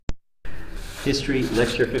History,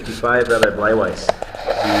 Lecture 55, Rabbi Bleiweiss.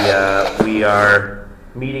 We are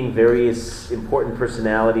meeting various important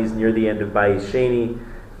personalities near the end of Bayis Sheni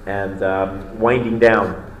and winding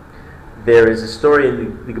down. There is a story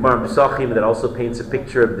in the Gemara Pesachim that also paints a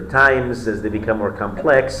picture of the times as they become more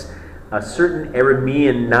complex. A certain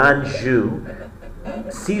Aramean non-Jew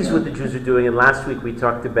sees what the Jews are doing, and last week we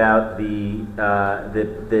talked about the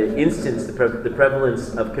instance, the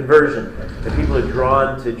prevalence of conversion. That people are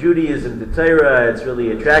drawn to Judaism, to Torah, it's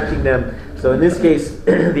really attracting them. So in this case,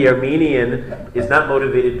 the Armenian is not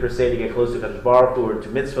motivated per se to get close to Kadosh Baruch Hu or to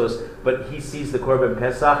mitzvos, but he sees the Korban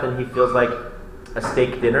Pesach and he feels like a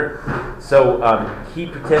steak dinner. So he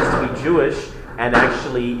pretends to be Jewish and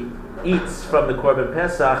actually eats from the Korban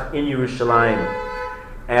Pesach in Yerushalayim.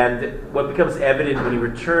 And what becomes evident when he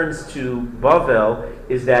returns to Bavel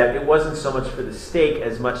is that it wasn't so much for the steak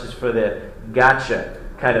as much as for the gotcha,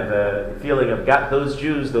 kind of a feeling of got those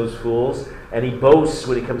Jews, those fools. And he boasts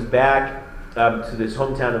when he comes back to this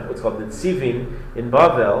hometown of what's called Nitzivim in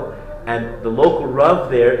Bavel. And the local Rav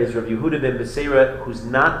there is Rav Yehuda ben Beseira, who's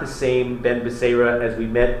not the same Ben Beseira as we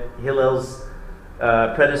met Hillel's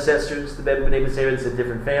predecessors, the Ben Beseira. It's a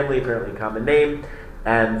different family, apparently a common name.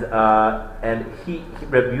 And Rabbi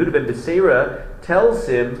Yehuda ben Beseira tells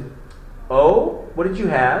him, "Oh, what did you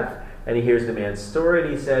have?" And he hears the man's story, and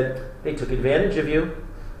he said, "They took advantage of you."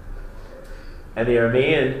 And the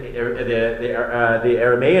Aramean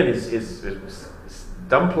is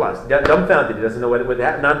dumbfounded. He doesn't know what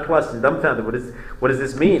that nonplussed and dumbfounded. What does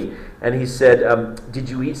this mean? And he said, "Did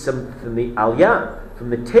you eat some from the aliyah, from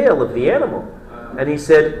the tail of the animal?" And he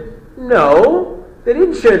said, "No, they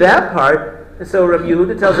didn't share that part." And so Rabbi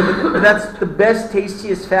Yehuda tells him, "But that's the best,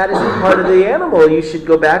 tastiest, fattest part of the animal. You should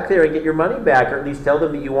go back there and get your money back, or at least tell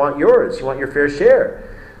them that you want yours. You want your fair share."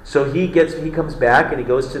 So he comes back and he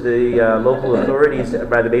goes to the local authorities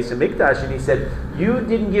by the Beis Hamikdash and he said, "You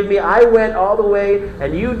didn't give me. I went all the way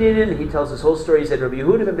and you didn't." He tells his whole story. He said, "Rabbi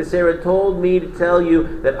Yehuda ben Beseira told me to tell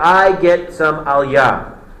you that I get some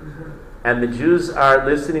aliyah." And the Jews are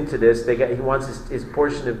listening to this. He wants his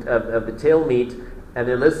portion of the tail meat. And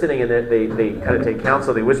they're listening, and they kind of take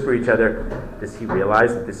counsel. They whisper to each other, "Does he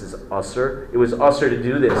realize that this is usher? It was usher to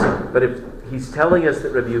do this." But if he's telling us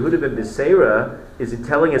that Rabbi Yehuda ben Beseira is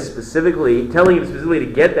telling him specifically to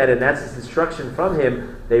get that, and that's his instruction from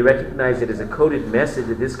him, they recognize it as a coded message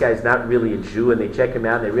that this guy's not really a Jew, and they check him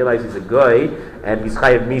out, and they realize he's a goy, and he's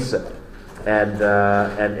chayav misa, and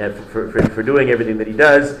for doing everything that he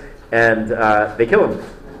does, and they kill him.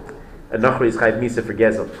 And Nachri is chayav misa for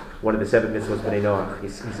gezel, one of the 7 mitzvos b'nei Noach.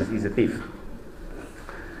 He's a thief.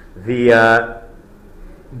 The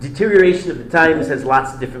deterioration of the times has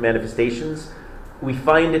lots of different manifestations. We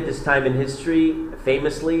find at this time in history,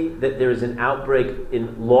 famously, that there is an outbreak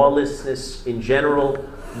in lawlessness in general.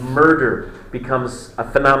 Murder becomes a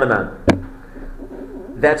phenomenon.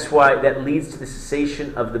 That's why that leads to the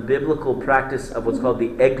cessation of the biblical practice of what's called the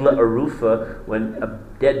Egla Arufa, when a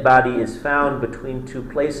dead body is found between two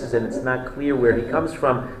places and it's not clear where he comes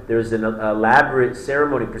from. There's an elaborate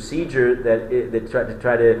ceremony procedure that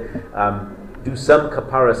try to do some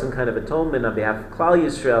kapara, some kind of atonement on behalf of Klal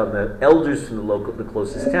Yisrael, and the elders from the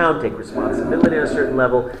closest town take responsibility at a certain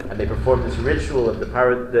level, and they perform this ritual of the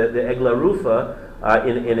Egla Arufa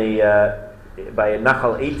by a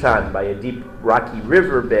Nachal Eitan, by a deep rocky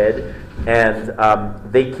riverbed, and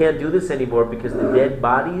they can't do this anymore because the dead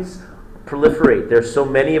bodies proliferate. There's so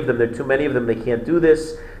many of them, there are too many of them, they can't do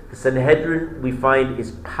this. The Sanhedrin, we find,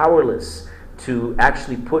 is powerless to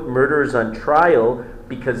actually put murderers on trial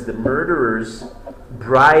because the murderers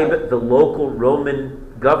bribe the local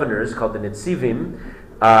Roman governors, called the Nitzivim,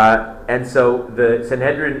 and so the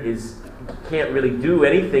Sanhedrin can't really do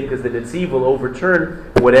anything because the Netziv will overturn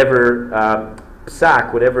whatever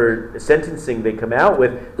whatever sentencing they come out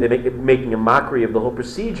with. They're making a mockery of the whole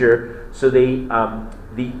procedure. So the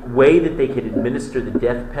way that they can administer the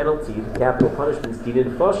death penalty, the capital punishments,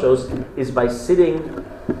 Dinin Foshos, is by sitting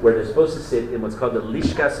where they're supposed to sit in what's called the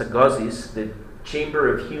Lishkas Hagazis, the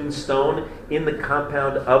chamber of hewn stone in the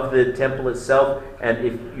compound of the temple itself. And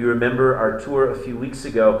if you remember our tour a few weeks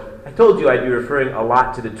ago, I told you I'd be referring a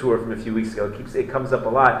lot to the tour from a few weeks ago. It comes up a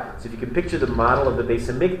lot. So if you can picture the model of the Beis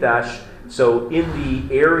Hamikdash, so in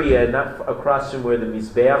the area, not across from where the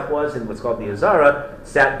Mizbeach was, in what's called the Azara,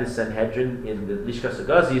 sat the Sanhedrin in the Lishkas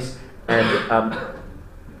Hagazis, and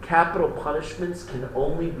capital punishments can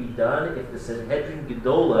only be done if the Sanhedrin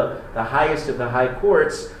Gedola, the highest of the high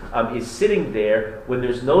courts, is sitting there. When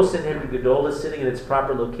there's no Sanhedrin Gedola sitting in its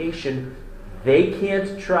proper location, they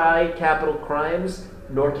can't try capital crimes,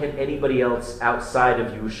 nor can anybody else outside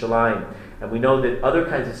of Yerushalayim. And we know that other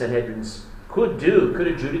kinds of Sanhedrins could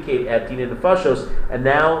adjudicate at Dina Nefashos, and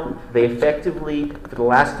now they effectively, for the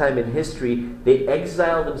last time in history, they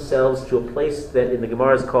exile themselves to a place that in the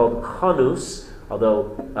Gemara is called Chanus, although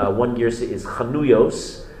one girsa is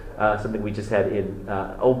Chanuyos, something we just had in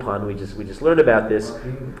Opan. We just learned about this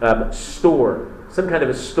store, some kind of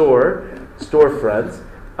a storefront.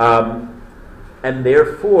 And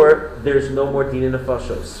therefore, there's no more Dina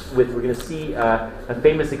Nefashos. We're going to see a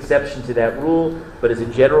famous exception to that rule, but as a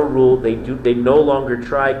general rule, they no longer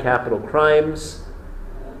try capital crimes.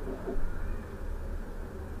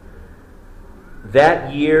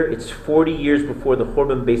 That year, it's 40 years before the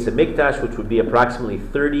Churban Beis HaMikdash, which would be approximately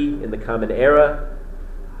 30 in the Common Era.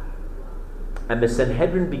 And the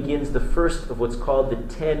Sanhedrin begins the first of what's called the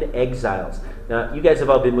 10 exiles. Now, you guys have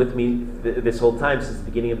all been with me this whole time since the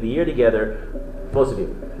beginning of the year together. Most of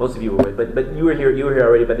you were with, but you were here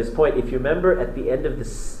already by this point. If you remember, at the end of the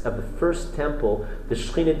first temple, the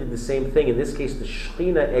Shekhinah did the same thing. In this case, the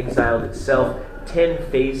Shekhinah exiled itself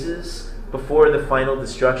 10 phases before the final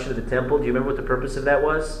destruction of the temple. Do you remember what the purpose of that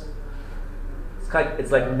was?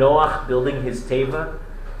 It's like Noach building his teva.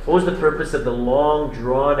 What was the purpose of the long,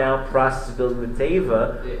 drawn-out process of building the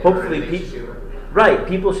teva? Hopefully,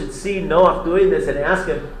 people should see Noach doing this and ask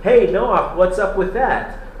him, "Hey, Noach, what's up with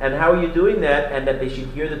that? And how are you doing that?" And that they should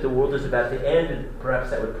hear that the world is about to end, and perhaps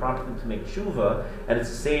that would prompt them to make tshuva. And it's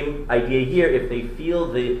the same idea here. If they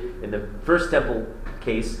feel in the first temple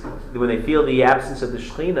case, when they feel the absence of the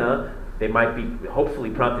Shekhinah, they might be hopefully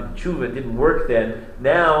prompted to tshuva. It didn't work then.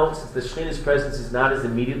 Now, since the Shekhinah's presence is not as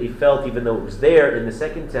immediately felt, even though it was there in the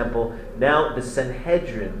second temple, now the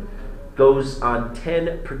Sanhedrin goes on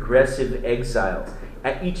 10 progressive exiles.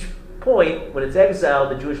 At each point, when it's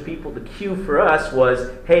exiled, the Jewish people, the cue for us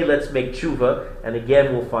was, hey, let's make tshuva. And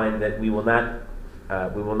again, we'll find that we will not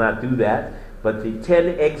do that. But the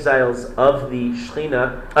 10 exiles of the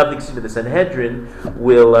Shekhinah, the Sanhedrin,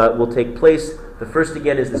 will take place. The first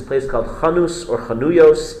again is this place called Chanus or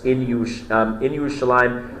Chanuyos in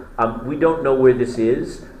Yerushalayim. We don't know where this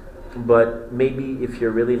is, but maybe if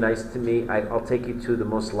you're really nice to me, I'll take you to the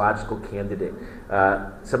most logical candidate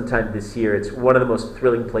sometime this year. It's one of the most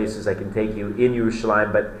thrilling places I can take you in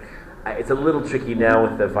Yerushalayim, but it's a little tricky now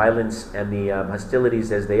with the violence and the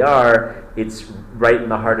hostilities as they are. It's right in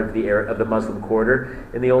the heart of the Muslim quarter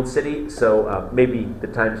in the old city, so maybe the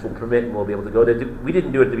times will permit and we'll be able to go there. We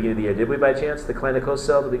didn't do it at the beginning of the year, did we, by chance? The Kleine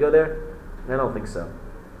Kosel, did we go there? I don't think so.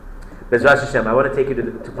 Bezras Hashem, I want to take you to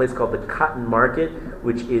a place called the Cotton Market,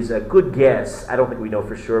 which is a good guess. I don't think we know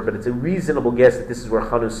for sure, but it's a reasonable guess that this is where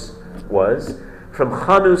Chanus was. From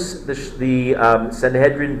Chanus, the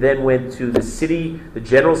Sanhedrin then went to the city, the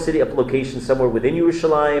general city, a location somewhere within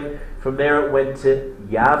Yerushalayim. From there it went to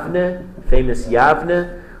Yavne, famous Yavne.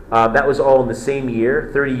 That was all in the same year,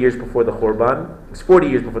 30 years before the Churban. It was 40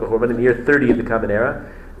 years before the Churban, in the year 30 of the Common Era.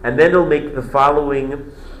 And then it'll make the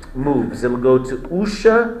following moves. It'll go to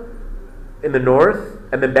Usha in the north,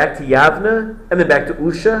 and then back to Yavne, and then back to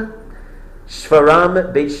Usha.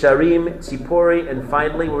 Shfaram, Beit Sharim, Tzipori, and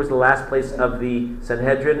finally, where was the last place of the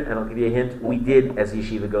Sanhedrin? And I'll give you a hint. We did, as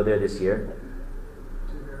yeshiva, go there this year.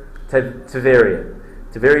 Tiberia.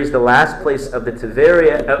 Tiberia is the last place of the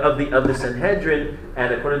Tiberia of the Sanhedrin,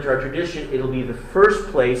 and according to our tradition, it'll be the first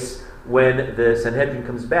place when the Sanhedrin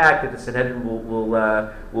comes back that the Sanhedrin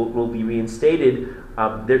will be reinstated.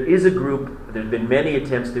 There is a group. There's been many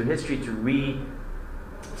attempts through history to reinstate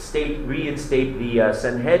the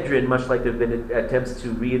Sanhedrin, much like there have been attempts to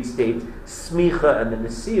reinstate Smicha and the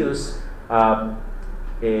Nesius.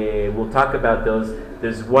 We'll talk about those.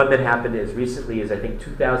 There's one that happened as recently as, I think,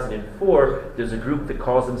 2004. There's a group that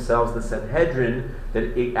calls themselves the Sanhedrin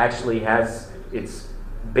that it actually has its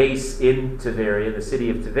base in Tiberia, the city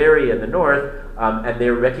of Tiberia in the north, and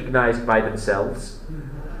they're recognized by themselves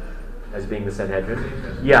as being the Sanhedrin.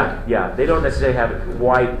 Yeah. They don't necessarily have a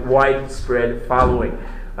widespread following.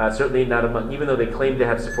 Certainly not among, even though they claim to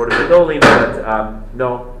have supporters of Gedolim, but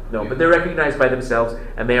no. But they're recognized by themselves,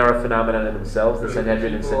 and they are a phenomenon in themselves, the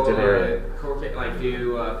Sanhedrin and Tiberia.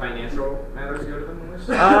 Do financial matters go to them?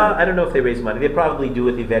 I don't know if they raise money. They probably do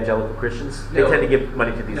with evangelical Christians. They tend to give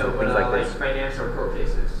money to these things like this. Financial court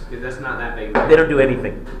cases, because that's not that big. They don't do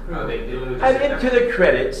anything. Oh, they do. And to their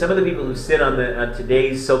credit, some of the people who sit on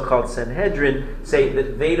today's so-called Sanhedrin say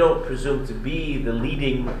that they don't presume to be the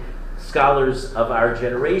leading scholars of our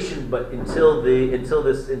generation, but until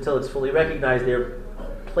it's fully recognized, they're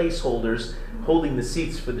placeholders holding the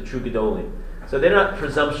seats for the true Gedolim. So they're not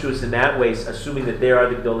presumptuous in that way, assuming that they are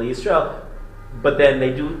the Gedolei Yisrael, but then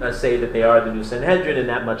they do say that they are the new Sanhedrin, and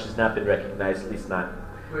that much has not been recognized, at least not.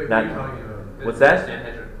 Wait, what are you talking about? What's that?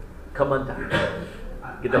 Sanhedrin. Come on down.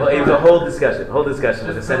 It was a whole discussion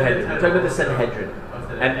with the Sanhedrin. We're talking about the Sanhedrin.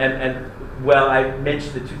 And well, I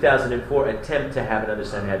mentioned the 2004 attempt to have another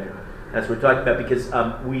Sanhedrin. That's what we're talking about because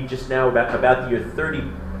we just now, about the year 30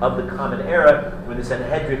 of the Common Era, when the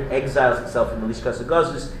Sanhedrin exiles itself from the Lishkas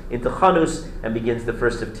HaGazus into Chanus and begins the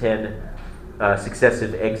first of 10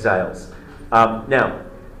 successive exiles. Now,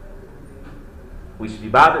 we should be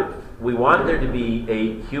bothered. We want there to be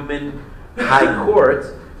a human high court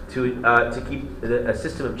to keep a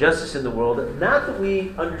system of justice in the world. Not that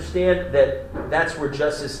we understand that that's where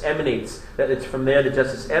justice emanates, that it's from there that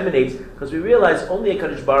justice emanates, because we realize only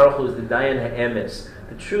HaKadosh Baruch Hu is the Dayan HaEmes.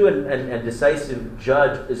 The true and decisive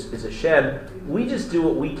judge is Hashem. We just do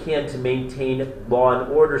what we can to maintain law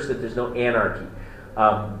and order so that there's no anarchy.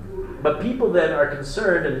 But people then are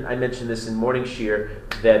concerned, and I mentioned this in Morning Shir,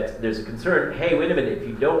 that there's a concern, hey, wait a minute, if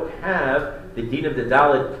you don't have the Din of the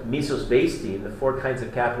Dalit Misos Beis Din, the 4 kinds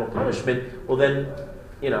of capital punishment, well then,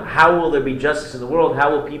 how will there be justice in the world? How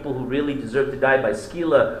will people who really deserve to die by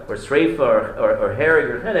skila or sreifa or hereg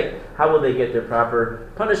or chenek, how will they get their proper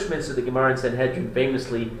punishment? So the Gemara in Sanhedrin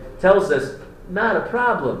famously tells us, not a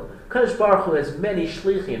problem. Kadosh Baruch Hu has many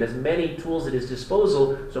shlichim, has many tools at his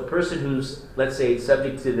disposal. So a person who's, let's say,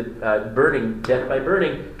 subject to the death by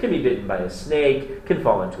burning, can be bitten by a snake, can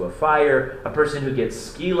fall into a fire. A person who gets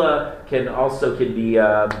skila can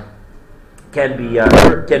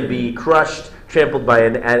be crushed, trampled by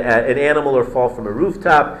an animal, or fall from a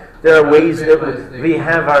rooftop. There are ways that we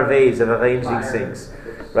have our ways of arranging things,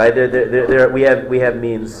 right? We have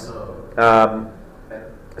means.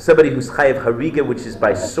 Somebody who's chayav hariga, which is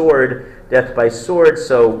by sword, death by sword,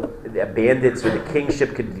 so bandits or the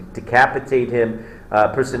kingship could decapitate him. A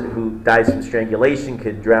person who dies from strangulation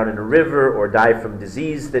could drown in a river or die from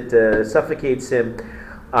disease that suffocates him.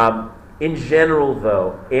 In general,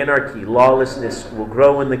 though, anarchy, lawlessness will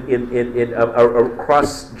grow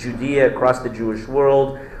across Judea, across the Jewish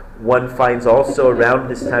world. One finds also around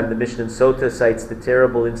this time the Mishnah Sota cites the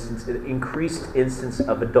terrible increased instance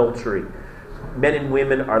of adultery. Men and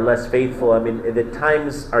women are less faithful. I mean, the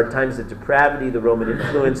times are times of depravity, the Roman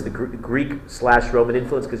influence, the Greek/Roman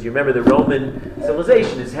influence, because you remember the Roman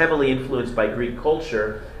civilization is heavily influenced by Greek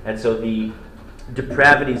culture, and so the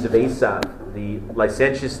depravities of Esav, the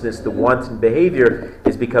licentiousness, the wanton behavior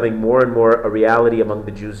is becoming more and more a reality among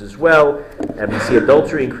the Jews as well, and we see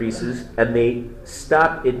adultery increases, and they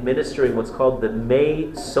stop administering what's called the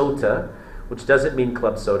Mei Sota, which doesn't mean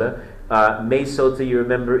club soda. Mei Sota, you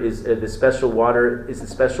remember, is the special water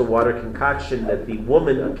concoction that the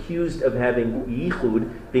woman accused of having yichud,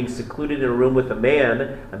 being secluded in a room with a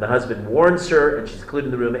man, and the husband warns her, and she's secluded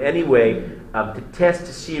in the room anyway, to test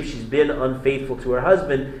to see if she's been unfaithful to her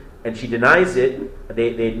husband, and she denies it.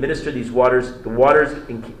 They administer these waters. The waters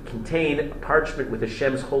contain a parchment with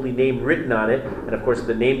Hashem's holy name written on it, and of course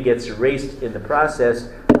the name gets erased in the process.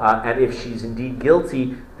 And if she's indeed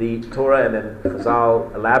guilty, the Torah and then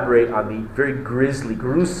Chazal elaborate on the very grisly,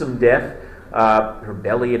 gruesome death. Her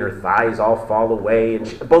belly and her thighs all fall away.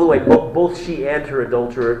 And by the way, both she and her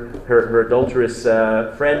adulterous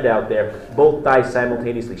friend out there, both die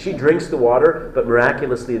simultaneously. She drinks the water, but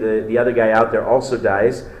miraculously the other guy out there also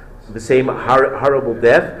dies. The same horrible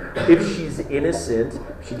death. If she's innocent,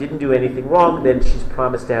 she didn't do anything wrong, then she's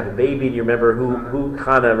promised to have a baby. And you remember who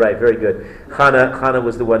Chana, right, very good. Chana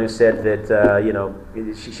was the one who said that,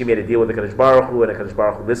 she made a deal with the HaKadosh Baruch Hu, and the HaKadosh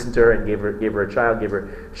Baruch Hu listened to her and gave her a child, gave her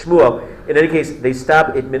Shmuel. In any case, they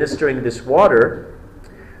stopped administering this water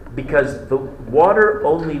because the water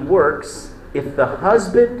only works if the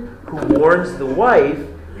husband who warns the wife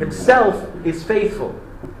himself is faithful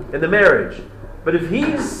in the marriage. But if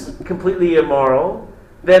he's completely immoral,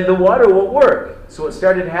 then the water won't work. So what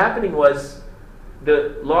started happening was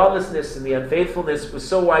the lawlessness and the unfaithfulness was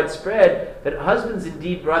so widespread that husbands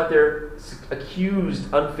indeed brought their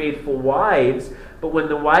accused unfaithful wives, but when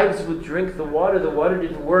the wives would drink the water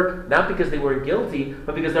didn't work, not because they weren't guilty,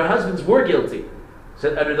 but because their husbands were guilty.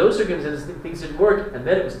 So under those circumstances, things didn't work, and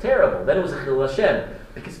then it was terrible. Then it was a Chil Hashem.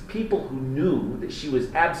 Because people who knew that she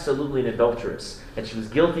was absolutely an adulteress, and she was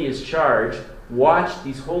guilty as charged, watched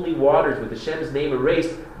these holy waters with Hashem's name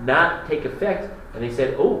erased not take effect, and they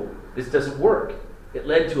said, oh, this doesn't work. It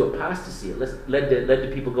led to apostasy. It led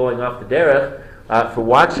to people going off the derech for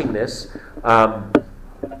watching this, and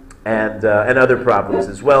other problems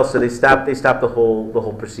as well. So they stopped the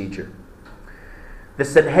whole procedure. The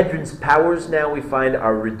Sanhedrin's powers now, we find,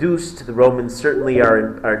 are reduced. The Romans certainly are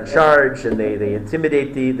in charge, and they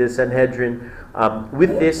intimidate the Sanhedrin.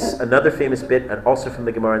 With this, another famous bit, and also from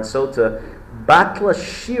the Gemara in Sota, Batla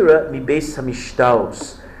Shira mi Beis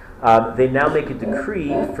Hamishtaos. they now make a decree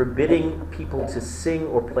forbidding people to sing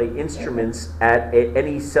or play instruments at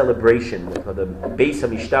any celebration. The Beis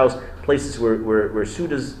HaMishtaos, places where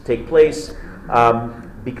Sudas take place,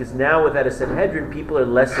 because now with that Sanhedrin, people are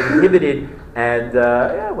less inhibited, and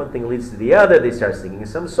one thing leads to the other. They start singing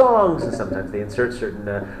some songs, and sometimes they insert certain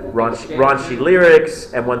raunchy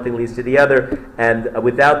lyrics, and one thing leads to the other. And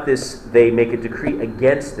without this, they make a decree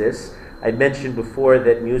against this. I mentioned before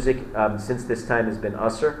that music, since this time, has been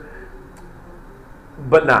usher,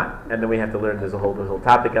 but not. And then we have to learn. There's a whole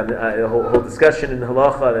topic on a whole discussion in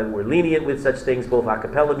halacha, and we're lenient with such things, both a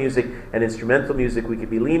cappella music and instrumental music. We could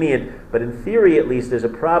be lenient, but in theory, at least, there's a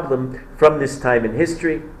problem from this time in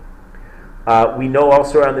history. We know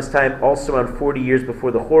also around this time, also around 40 years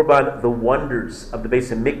before the Churban, the wonders of the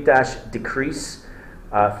Beis HaMikdash decrease.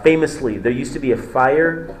 Famously, there used to be a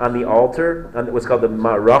fire on the altar, on what's called the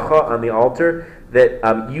maracha on the altar, that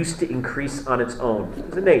used to increase on its own. It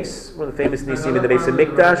was a nace, one of the famous nisim in the Beis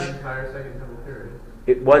HaMikdash.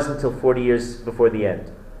 It was until 40 years before the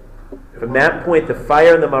end. From that point, the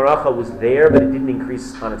fire on the maracha was there, but it didn't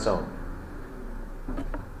increase on its own.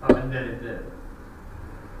 And then it did.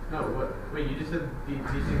 No, what? Wait, you just said these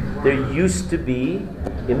things were... There used to be,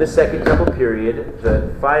 in the Second Temple period,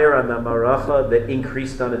 the fire on the maracha that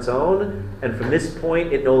increased on its own, and from this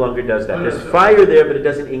point, it no longer does that. There's fire there, but it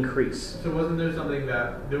doesn't increase. So wasn't there something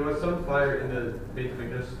that, there was some fire in the Beit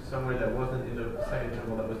HaMikdash somewhere that wasn't in the Second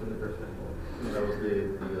Temple, that was in the First Temple? That was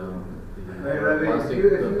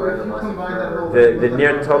The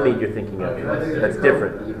Ner Talmid you're thinking of. That's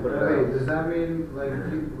different. Does that mean like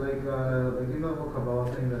you know the Kabbalah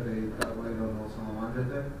thing that they got away the whole salamander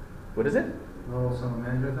thing? What is it? The whole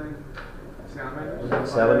salamander thing?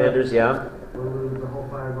 Salamanders, yeah. The whole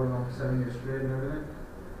fire going on for 7 years straight and everything?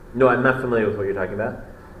 No, I'm not familiar with what you're talking about.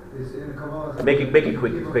 It's in the Kabbalah. Make it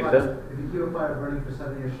quick though. If you keep a fire burning for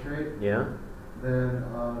 7 years straight, yeah. Then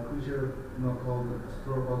a creature called the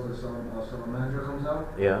Torah calls it salamander comes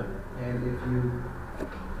out. Yeah. And if you,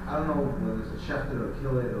 I don't know whether it's a shechted or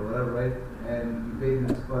kill it or whatever, right? And you bathe in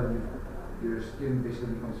its blood, your skin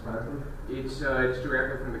basically becomes fireproof. It's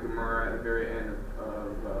directly from the Gemara at the very end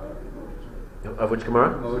Of which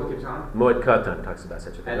Gemara? Moed Katan. Moed Katan talks about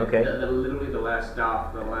such a thing. Okay. Literally the last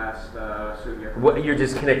stop, the last sugya. What, you're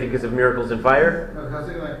just connected because of miracles and fire? No, because I was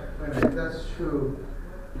thinking like, if that's true,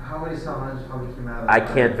 how many salamanders probably came out of I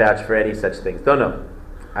can't vouch for any such things. Don't know.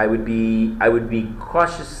 I would be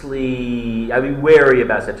cautiously, I'd be wary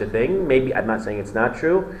about such a thing. Maybe, I'm not saying it's not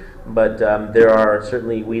true, but there are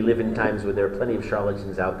certainly, we live in times where there are plenty of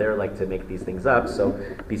charlatans out there who like to make these things up, so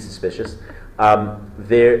be suspicious.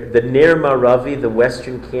 The Ner Maravi, the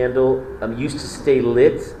western candle, used to stay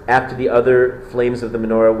lit after the other flames of the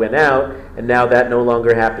menorah went out, and now that no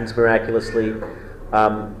longer happens miraculously.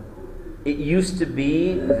 It used to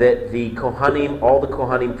be that the Kohanim, all the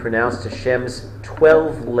Kohanim pronounced Hashem's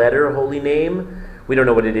 12-letter holy name. We don't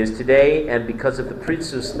know what it is today, and because of the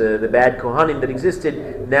Pritzus, the bad Kohanim that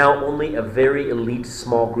existed, now only a very elite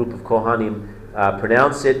small group of Kohanim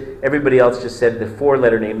pronounce it. Everybody else just said the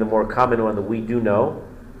 4-letter name, the more common one that we do know.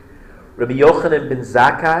 Rabbi Yochanan ben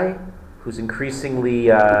Zakkai, who's increasingly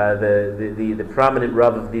the prominent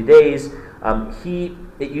Rav of the days,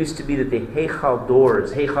 it used to be that the Heichal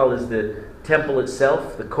doors, Heichal is the temple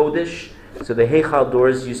itself, the Kodesh, so the Heichal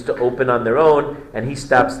doors used to open on their own, and he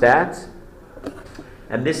stops that.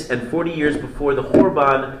 And 40 years before the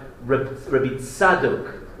Churban, Rabbi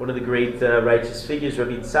Tzadok, one of the great righteous figures,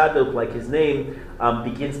 Rabbi Tzadok, like his name,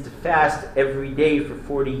 begins to fast every day for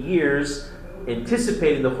 40 years,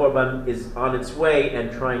 anticipating the Churban is on its way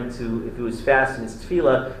and trying to, if he was fasting his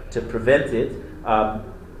tefillah, to prevent it.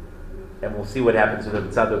 And we'll see what happens with Rabbi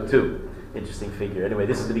Tzadok too. Interesting figure. Anyway,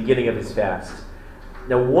 this is the beginning of his fast.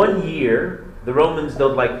 Now, one year, the Romans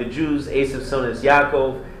don't like the Jews. Esav son is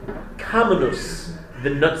Yaakov. Kamenus,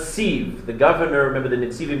 the Netziv, the governor. Remember, the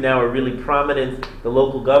Netzivim now are really prominent. The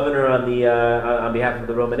local governor on behalf of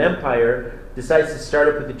the Roman Empire decides to start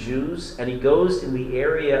up with the Jews, and he goes in the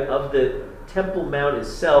area of the Temple Mount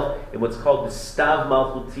itself in what's called the Stav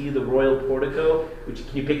Malchuti, the royal portico. Which,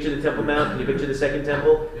 can you picture the Temple Mount? Can you picture the Second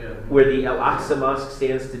Temple? Yeah. Where the Al-Aqsa Mosque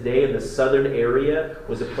stands today in the southern area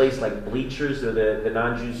was a place like bleachers, or the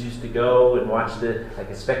non-Jews used to go and watch like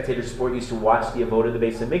a spectator sport, used to watch the Avodah of the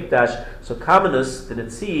Beis HaMikdash. So Kamenus, the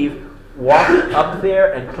Netziv, walked up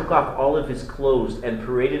there and took off all of his clothes and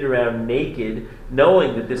paraded around naked,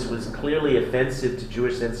 knowing that this was clearly offensive to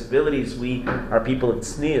Jewish sensibilities. We are people of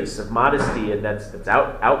tznius, of modesty, and that's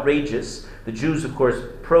outrageous. The Jews, of course,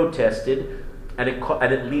 protested, and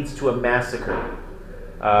it leads to a massacre.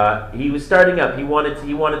 He was starting up. He wanted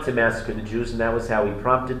to massacre the Jews, and that was how he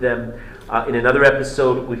prompted them. In another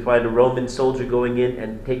episode, we find a Roman soldier going in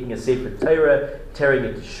and taking a Sefer Torah, tearing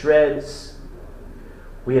it to shreds.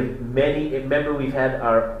 We have many. Remember, we've had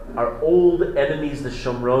our old enemies, the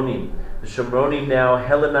Shomronim. The Shomronim, now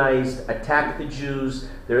Hellenized, attack the Jews.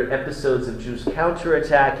 There are episodes of Jews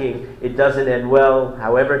counterattacking. It doesn't end well.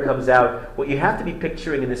 However it comes out, what you have to be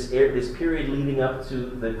picturing in this period leading up to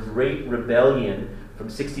the Great Rebellion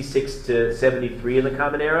from 66 to 73 in the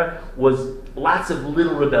Common Era was lots of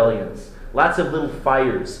little rebellions. Lots of little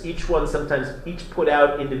fires, each put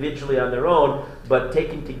out individually on their own, but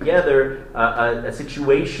taken together, a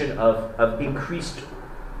situation of increased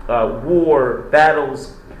war,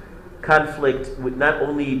 battles, conflict, with not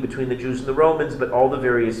only between the Jews and the Romans, but all the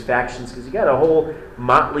various factions, because you got a whole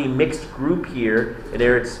motley mixed group here in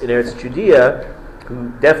Eretz Judea, who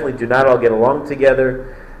definitely do not all get along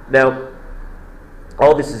together. Now,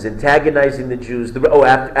 all this is antagonizing the Jews.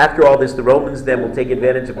 After all this, the Romans then will take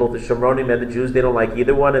advantage of both the Shomronim and the Jews. They don't like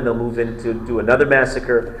either one, and they'll move in to do another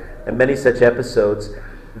massacre, and many such episodes.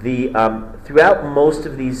 Throughout most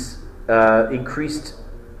of these increased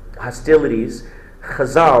hostilities,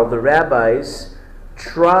 Chazal, the rabbis,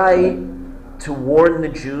 try to warn the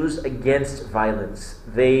Jews against violence.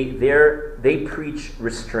 They preach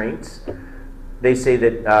restraint. They say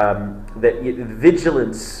that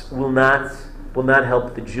vigilance will not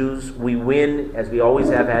help the Jews. We win, as we always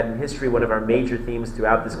have had in history, one of our major themes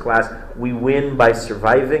throughout this class, we win by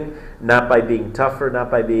surviving, not by being tougher,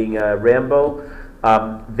 not by being Rambo.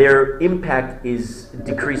 Their impact is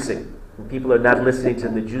decreasing. People are not listening to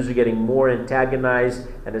them. The Jews are getting more antagonized,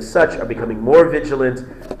 and as such are becoming more vigilant.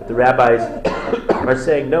 But the rabbis are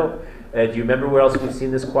saying, no. Do you remember where else we've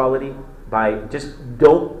seen this quality? By just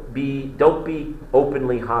don't be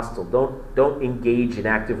openly hostile. Don't engage in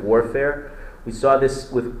active warfare. We saw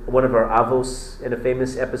this with one of our avos in a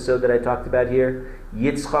famous episode that I talked about here,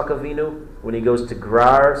 Yitzchak Avinu, when he goes to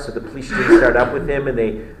Gerar. So the Plishtim start up with him, and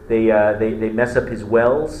they mess up his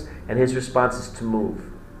wells, and his response is to move.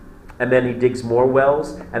 And then he digs more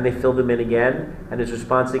wells, and they fill them in again, and his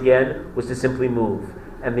response again was to simply move.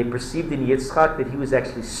 And they perceived in Yitzchak that he was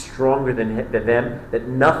actually stronger than them, that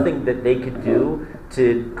nothing that they could do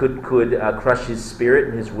could crush his spirit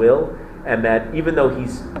and his will, and that even though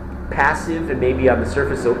he's passive and maybe on the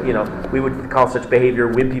surface, we would call such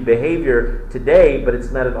behavior wimpy behavior today, but it's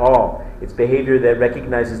not at all. It's behavior that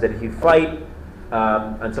recognizes that if you fight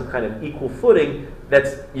on some kind of equal footing,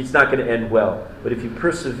 it's not going to end well. But if you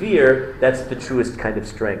persevere, that's the truest kind of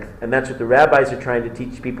strength. And that's what the rabbis are trying to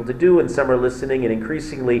teach people to do, and some are listening, and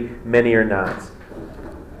increasingly many are not.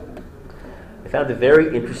 I found a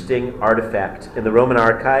very interesting artifact in the Roman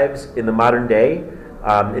archives in the modern day.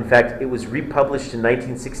 In fact, it was republished in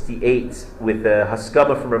 1968 with a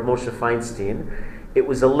Haskama from Rav Moshe Feinstein. It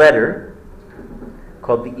was a letter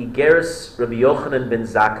called the Igeris Rabbi Yochanan ben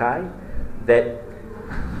Zakkai that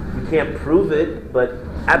we can't prove it, but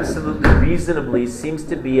absolutely reasonably seems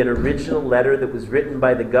to be an original letter that was written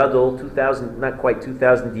by the Gadol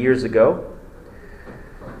 2,000 years ago.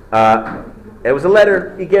 It was a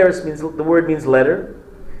letter. Igeris the word means letter.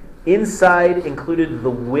 Inside included the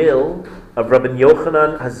will of Rabbi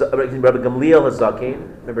Yochanan, Rabbi Gamliel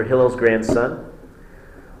Hazaken, remember Hillel's grandson.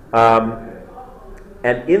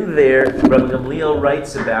 And in there, Rabbi Gamliel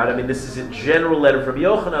writes about, this is a general letter from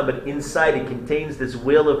Yochanan, but inside it contains this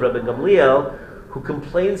will of Rabbi Gamliel, who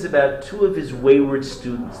complains about two of his wayward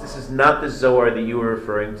students. This is not the Zohar that you were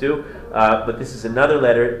referring to, but this is another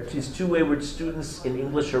letter. His two wayward students in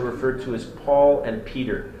English are referred to as Paul and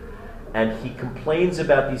Peter. And he complains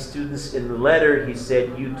about these students in the letter. He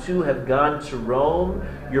said, you two have gone to Rome.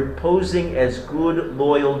 You're posing as good,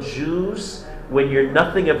 loyal Jews when you're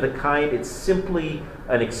nothing of the kind. It's simply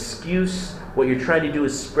an excuse. What you're trying to do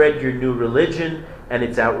is spread your new religion, and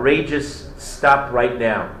it's outrageous. Stop right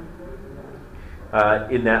now.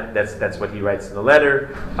 That's what he writes in the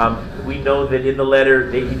letter. We know that in the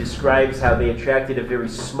letter he describes how they attracted a very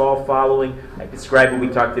small following. I described what we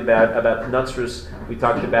talked about Nutzrus. We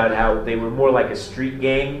talked about how they were more like a street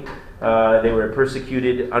gang. They were a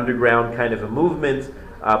persecuted underground kind of a movement.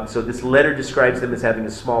 So this letter describes them as having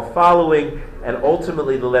a small following, and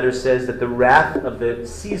ultimately the letter says that the wrath of the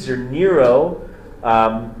Caesar Nero,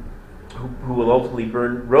 who will ultimately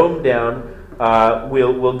burn Rome down,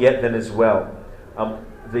 will get them as well.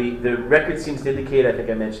 The record seems to indicate, I think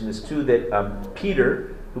I mentioned this too, that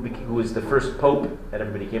Peter, who was the first pope, and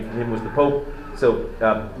everybody came from him, was the pope. So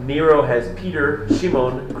Nero has Peter,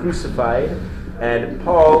 Shimon, crucified. And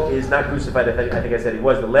Paul is not crucified. I think I said he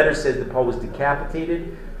was. The letter says that Paul was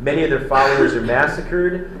decapitated. Many of their followers are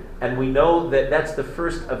massacred. And we know that that's the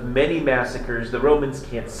first of many massacres. The Romans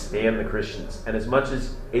can't stand the Christians. And as much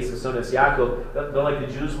as Esasonas Yaakov don't like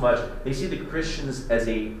the Jews much, they see the Christians as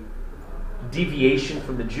a deviation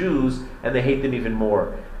from the Jews, and they hate them even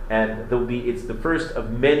more. And it's the first of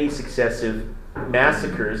many successive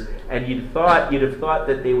massacres. And you'd have thought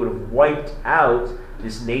that they would have wiped out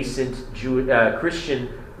this nascent Christian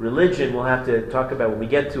religion. We'll have to talk about when we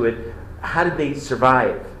get to it. How did they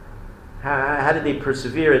survive? How did they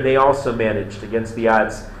persevere? And they also managed, against the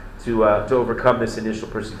odds, to overcome this initial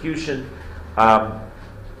persecution.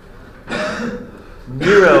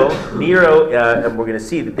 Nero, and we're going to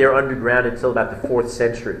see that they're underground until about the 4th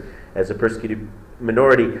century as a persecuted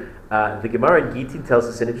minority. The Gemara in Gittin tells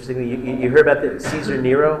us an interesting thing. You heard about the Caesar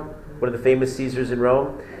Nero, one of the famous Caesars in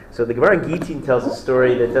Rome? So the Gemara in Gittin tells a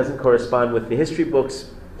story that doesn't correspond with the history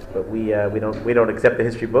books, but we don't accept the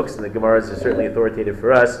history books, and the Gemaras are certainly authoritative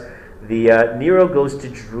for us. The Nero goes to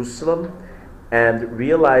Jerusalem and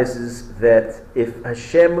realizes that if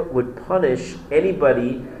Hashem would punish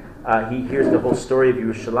anybody, he hears the whole story of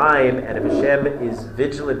Yerushalayim, and if Hashem is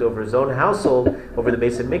vigilant over his own household, over the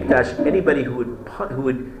Beis HaMikdash, anybody who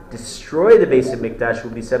would destroy the Beis HaMikdash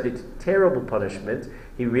would be subject to terrible punishment.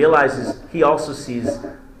 He realizes, he also sees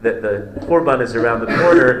that the Korban is around the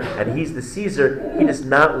corner, and he's the Caesar. He does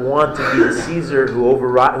not want to be the Caesar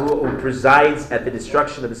who presides at the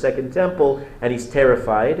destruction of the Second Temple, and he's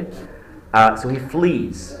terrified. So he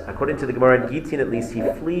flees. According to the Gemara in Gittin, at least, he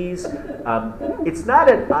flees. It's not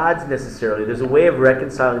at odds necessarily. There's a way of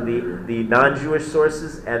reconciling the non-Jewish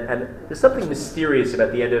sources, and there's something mysterious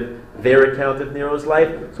about the end of their account of Nero's life.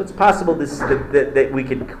 So it's possible that we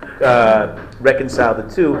could reconcile the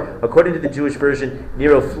two. According to the Jewish version,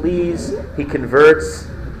 Nero flees, he converts,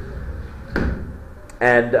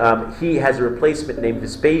 and he has a replacement named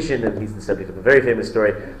Vespasian, and he's the subject of a very famous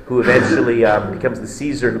story, who eventually becomes the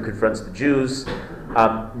Caesar who confronts the Jews.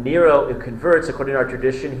 Nero converts. According to our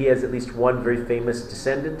tradition, he has at least one very famous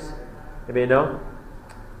descendant. Anybody know?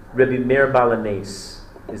 Rabbi Meir Balanese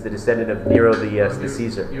is the descendant of Nero, the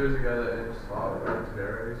Caesar. He was the guy that his father went to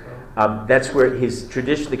there. That's where his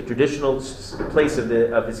the traditional place of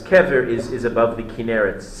his kever is above the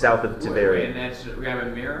Kinneret, south of Tiberia. And that's Rabbi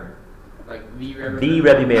Meir? Like the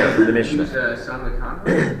Rebbe Meir from the Mishnah. He's the son of the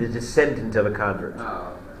convert? The descendant of a convert.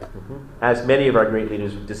 Oh. As many of our great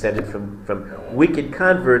leaders descended from wicked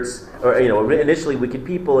converts, or initially wicked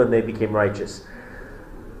people, and they became righteous.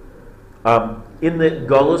 In the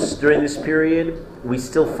Golus during this period, we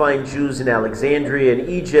still find Jews in Alexandria in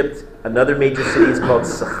Egypt. Another major city is called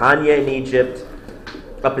Sechania in Egypt.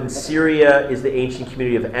 Up in Syria is the ancient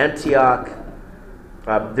community of Antioch.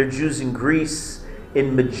 There are Jews in Greece.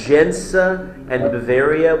 In Magenza and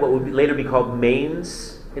Bavaria, what would later be called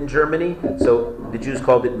Mainz in Germany. So the Jews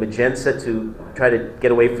called it Magenza to try to get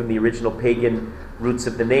away from the original pagan roots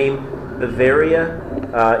of the name. Bavaria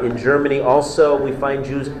in Germany also, we find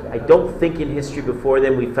Jews. I don't think in history before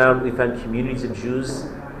then we found communities of Jews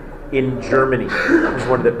in Germany. It was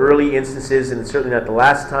one of the early instances, and it's certainly not the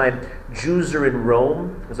last time. Jews are in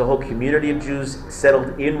Rome. There's a whole community of Jews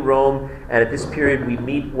settled in Rome, and at this period we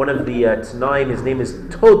meet one of the Tanaim. His name is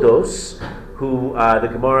Todos, who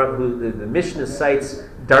the Mishnah cites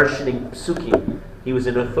darshaning psukim. He was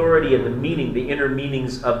an authority in the inner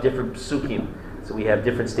meanings of different psukim. So we have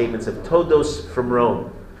different statements of Todos from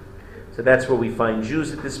Rome. So that's where we find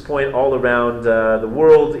Jews at this point all around the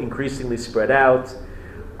world, increasingly spread out.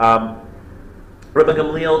 Rabbi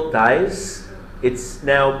Gamliel dies. It's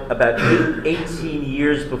now about 18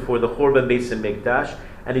 years before the Churban Beis HaMikdash,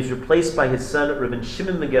 and he's replaced by his son, Rabbi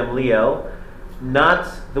Shimon ben Gamliel, not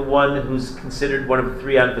the one who's considered one of the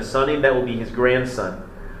three Anvasanim. That will be his grandson.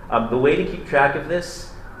 The way to keep track of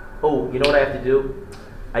this, you know what I have to do?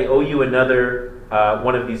 I owe you another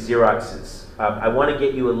one of these Xeroxes. I want to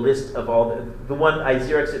get you a list of all the one I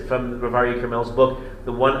Xeroxed it from Rav Aryeh Carmel's book,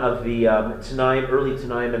 the one of the Tanaim, early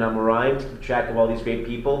Tanaim and Amoraim, to keep track of all these great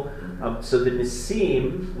people. So the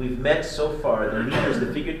Nisim we've met so far, the leaders,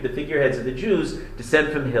 the figureheads of the Jews,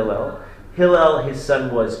 descend from Hillel. Hillel, his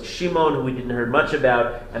son was Shimon, who we didn't hear much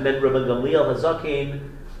about, and then Rabbi Gamliel Hazaken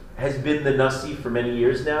has been the Nasi for many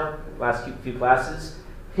years now, last few classes.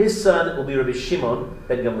 His son will be Rabbi Shimon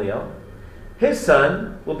ben Gamliel. His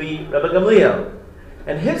son will be Rabbi Gamliel.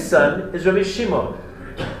 And his son is Rabbi Shimon.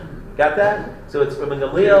 Got that? So it's Rabbi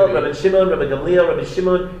Gamliel, Rabbi Shimon, Rabbi Gamliel, Rabbi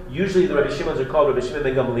Shimon. Usually the Rabbi Shimons are called Rabbi Shimon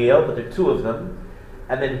ben Gamliel, but there are two of them.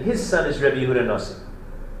 And then his son is Rabbi Yehuda Nasi.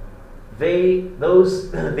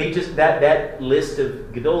 That list of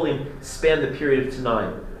Gedolim span the period of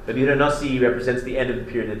Tanaim. Rabbi Yehuda Nasi represents the end of the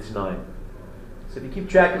period at Tanai. So if you keep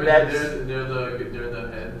track of Wait, that, they're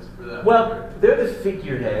the heads for that. well, they're the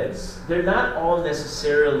figureheads. They're not all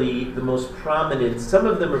necessarily the most prominent. Some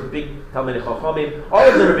of them are big Talmidei Chachamim. All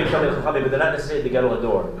of them are big Talmidei Chachamim, but they're not necessarily the Gadol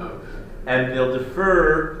Hador. Okay. And they'll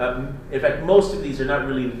defer. In fact, most of these are not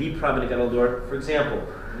really the prominent Gadol Hador. For example,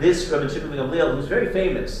 this Rabbi Shimon ben Gamliel, who's very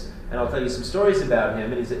famous, and I'll tell you some stories about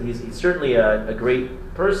him. And he's certainly a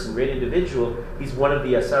great person, great individual. He's one of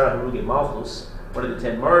the Asara Harugei Malchus, one of the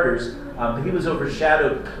 10 martyrs. But he was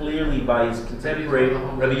overshadowed clearly by his contemporary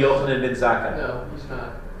Rabbi Yochanan ben Zakkai. No, he's not.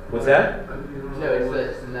 What's that? No,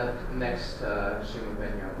 it's the next Shimon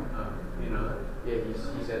ben Yochai. You know that? Yeah,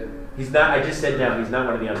 he said. He's not. I just said now. He's not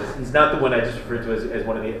one of the Amvis. He's not the one I just referred to as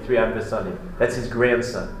one of the 3 Amvisanim. That's his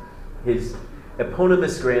grandson, his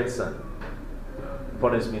eponymous grandson.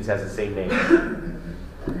 Eponymous means has the same name,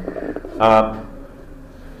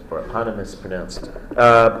 or eponymous pronounced.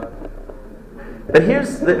 But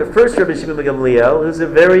here's the first Rabbi Shimon ben Gamliel, who's a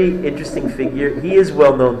very interesting figure. He is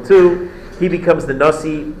well known too. He becomes the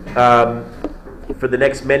Nasi for the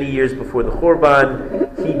next many years before the Churban.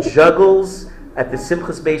 He juggles at the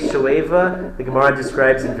Simchas Beis Shoeva. The Gemara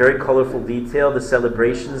describes in very colorful detail the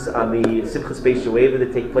celebrations on the Simchas Beis Shoeva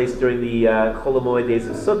that take place during the Chol HaMoed days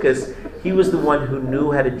of Sukkot. He was the one who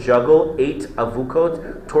knew how to juggle 8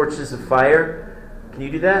 avukot, torches of fire. Can you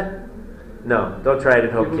do that? No, don't try it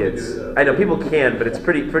at home, People can kids. do that. I know people can, but it's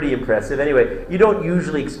pretty impressive. Anyway, you don't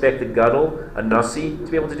usually expect a gadol, a nasi, to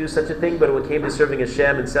be able to do such a thing, but when it came to serving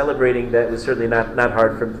Hashem and celebrating, that was certainly not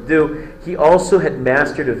hard for him to do. He also had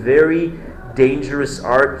mastered a very dangerous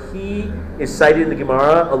art. He is cited in the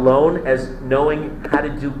Gemara alone as knowing how to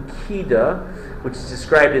do kida, which is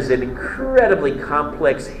described as an incredibly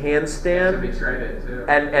complex handstand. Somebody tried it too.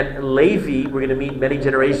 And Levi, we're going to meet many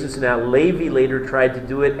generations from now, Levi later tried to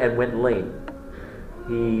do it and went lame.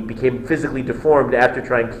 He became physically deformed after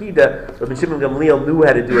trying Kida. Rabbi Shimon Gamliel knew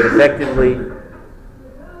how to do it effectively.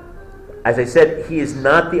 As I said, he is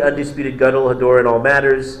not the undisputed Gadol Hador in all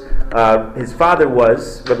matters. His father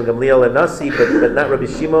was Rabbi Gamliel and Nasi, but not Rabbi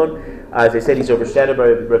Shimon. As I said, he's overshadowed by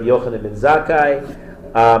Rabbi Yochanan ben Zakkai.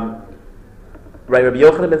 Right, Rabbi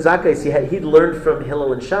Yochanan ben Zakkai, he'd learned from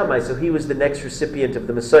Hillel and Shammai, so he was the next recipient of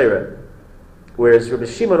the Masorah. Whereas Rabbi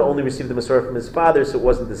Shimon only received the Masorah from his father, so it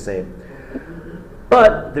wasn't the same.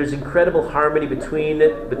 But there's incredible harmony between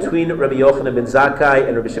Rabbi Yochanan ben Zakkai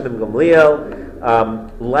and Rabbi Shimon ben Gamliel.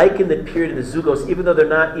 Like in the period of the Zugos, even though they're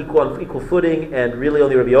not on equal footing, and really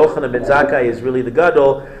only Rabbi Yochanan ben Zakkai is really the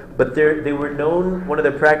Gadol, but they were known, one of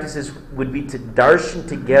their practices would be to darshan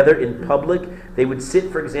together in public. They would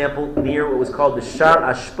sit, for example, near what was called the Shar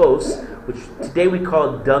Ashpos, which today we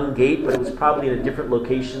call Dung Gate, but it was probably in a different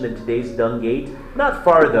location than today's Dung Gate. Not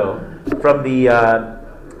far, though, from the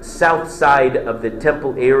south side of the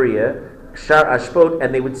temple area, Shar Ashpot,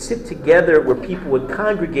 and they would sit together where people would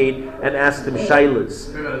congregate and ask them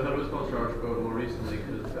shailas. Wait, I thought it was called Sharashko more recently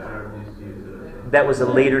because the Arabs used to use it. That was a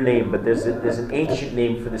later name, but there's an ancient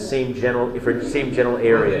name for the same general They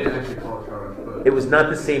area. didn't actually call it Sharashko. It was not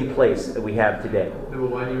the same place that we have today. No, but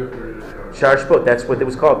why do you refer to it as Sharashko? Shar Ashpot, that's what it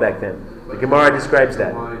was called back then. The Gemara describes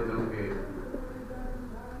that. Why Dungate?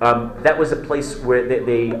 That was a place where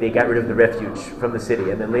they got rid of the refuge from the city,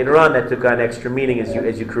 and then later on that took on extra meaning,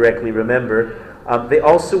 as you correctly remember. They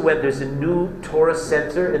also there's a new Torah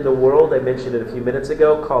center in the world, I mentioned it a few minutes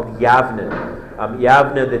ago, called Yavne.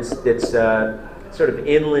 Yavne that's sort of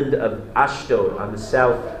inland of Ashdod on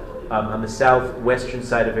the southwestern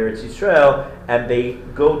side of Eretz Yisrael, and they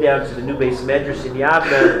go down to the new base Medrash in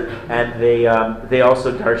Yavne, and they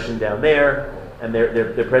also darshan down there, and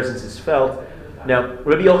their presence is felt. Now,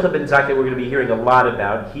 Rabbi Yochanan ben Zakkai, we're going to be hearing a lot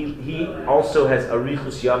about. He also has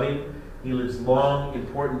arichus yamim. He lives long,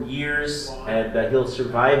 important years, and he'll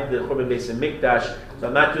survive the Churban Beis Hamikdash. So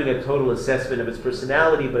I'm not doing a total assessment of his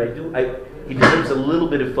personality, but he deserves a little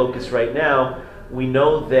bit of focus right now. We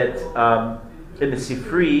know that in the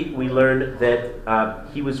Sifri, we learn that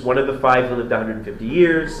he was one of the 5 who lived 150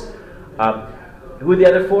 years. Who are the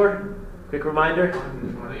other 4? Quick reminder.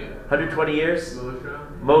 120 years?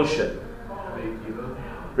 Moshe.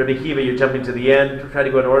 Rabbi Kiva, you're jumping to the end. Try to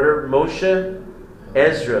go in order. Moshe,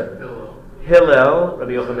 Ezra, Hillel,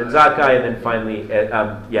 Rabbi Yochanan ben Zakkai, and then finally,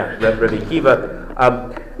 Rabbi Kiva.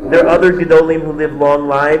 There are other Gedolim who live long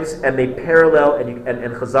lives, and they parallel, and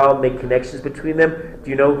Chazal make connections between them. Do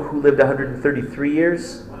you know who lived 133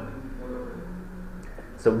 years?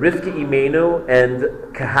 So Rivka Imenu and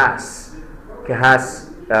Kahas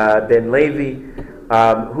ben Levi,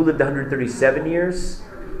 who lived 137 years?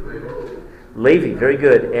 Levi, very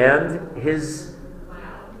good. And his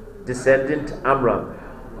descendant Amram.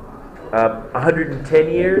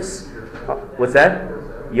 110 years. What's that?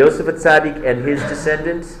 Yosef Atzadik and his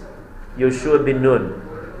descendant, Yoshua bin Nun.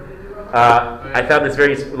 I found this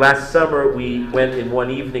last summer we went in one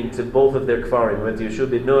evening to both of their kfarim. We went to Yoshua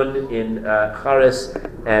bin Nun in Chares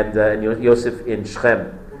and Yosef in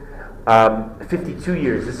Shechem. 52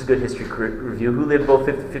 years. This is a good history review. Who lived both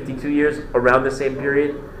 52 years around the same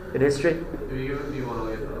period in history? If you give it, you want to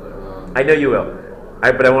look at the other. I know you will.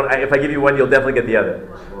 But if I give you one, you'll definitely get the other.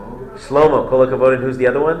 Shlomo, Kol HaKavod, and who's the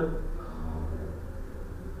other one?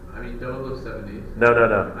 I mean, Dodo looks 70s. No.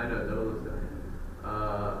 I know, Dodo looks 70s.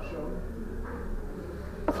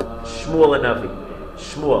 Shmuel and Navi.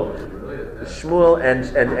 Shmuel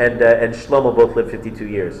and Shlomo both lived 52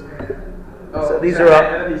 years. So these are all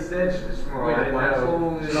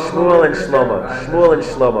Shmuel and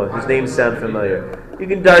Shlomo, whose names sound familiar. You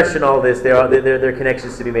can darshan all this. There are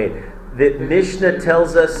connections to be made. The Mishnah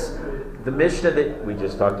tells us, the Mishnah that we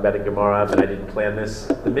just talked about in Gemara, but I didn't plan this.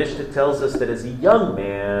 The Mishnah tells us that as a young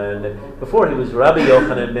man, before he was Rabbi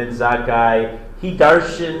Yochanan ben Zakkai, he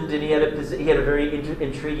darshaned and he had a very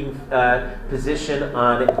intriguing position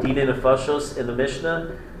on Dina Nefashos in the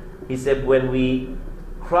Mishnah. He said when we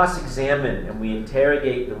cross-examine and we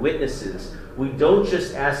interrogate the witnesses, we don't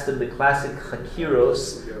just ask them the classic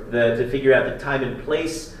chakiros to figure out the time and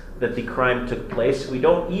place that the crime took place. We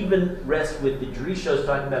don't even rest with the drishos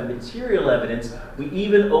talking about material evidence. We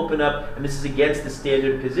even open up, and this is against the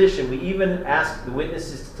standard position, we even ask the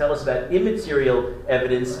witnesses to tell us about immaterial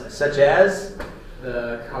evidence, such as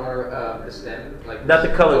The color of the stem, like not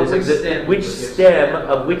the color, which stem stem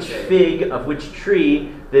of which fig of which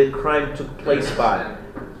tree the crime took place by.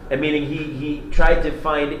 And meaning he tried to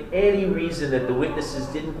find any reason that the witnesses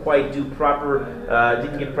didn't quite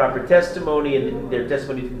didn't give proper testimony, and their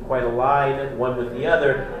testimony didn't quite align one with the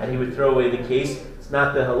other, and he would throw away the case. It's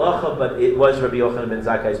not the halacha, but it was Rabbi Yochanan ben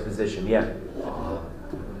Zakkai's position. Yeah.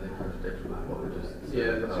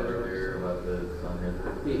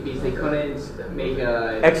 Because they couldn't make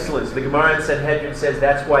a... Excellent. So the Gemara in Sanhedrin says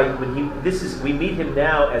that's why we meet him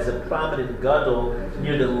now as a prominent gadol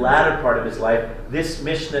near the latter part of his life. This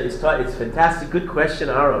Mishnah is taught. It's fantastic. Good question,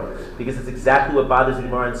 Aaron, because it's exactly what bothers the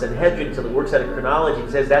Gemara in Sanhedrin until it works out a chronology.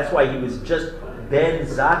 It says that's why he was just Ben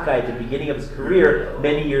Zakkai at the beginning of his career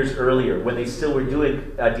many years earlier when they still were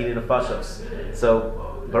doing Dina Nefashos.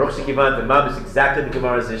 So Baruch Shekivant, the Mab is exactly the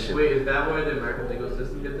Gemara's issue. Wait, is that why the American legal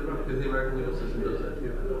system gets it wrong? Because the American legal system does that too.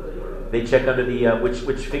 They check under the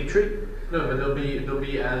which fig tree? No, but they'll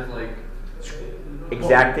be as like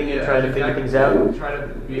exacting and trying to figure things out. Try to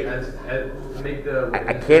be as make the.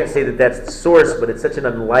 I can't say that that's the source, but it's such an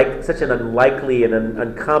unlikely and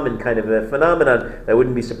uncommon kind of a phenomenon. I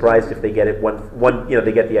wouldn't be surprised if they get it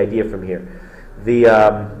they get the idea from here. It's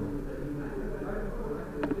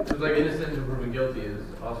like innocent until proven guilty is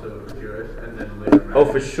also Jewish, and then later. Oh,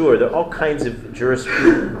 for sure. There are all kinds of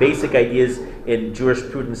jurisprudence, basic ideas in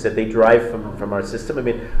jurisprudence that they derive from our system. I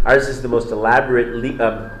mean, ours is the most elaborate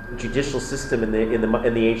judicial system in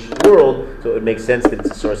the ancient world, so it would make sense that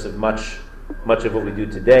it's a source of much of what we do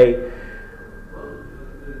today.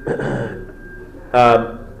 In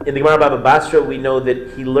the Gemara Baba Basra, we know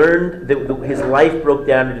that he learned that his life broke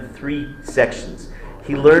down into 3 sections.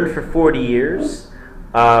 He learned for 40 years.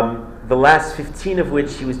 The last 15 of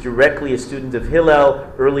which he was directly a student of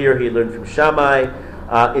Hillel. Earlier he learned from Shammai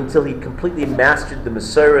until he completely mastered the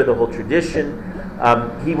Masorah, the whole tradition.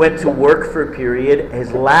 He went to work for a period.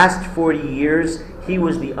 His last 40 years, he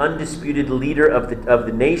was the undisputed leader of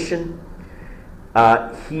the nation.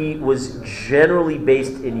 He was generally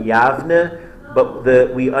based in Yavne, but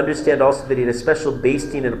we understand also that he had a special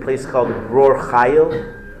based in a place called Ror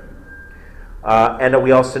Chayil. And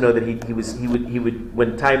we also know that he would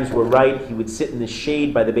when times were right, he would sit in the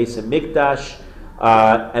shade by the Beis HaMikdash,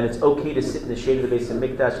 and it's okay to sit in the shade of the Beis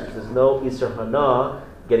HaMikdash because there's no Isser Hana,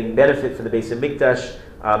 getting benefit from the Beis HaMikdash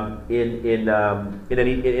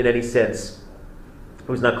in any sense. It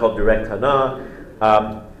was not called direct Hana.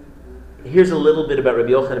 Here's a little bit about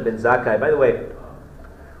Rabbi Yochanan ben Zakkai. By the way,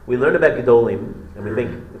 we learned about Gedolim, and we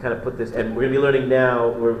kind of put this, and we're going to be learning now.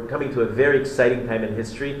 We're coming to a very exciting time in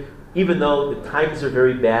history. Even though the times are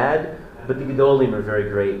very bad, but the Gedolim are very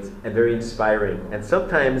great and very inspiring. And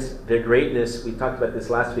sometimes their greatness, we talked about this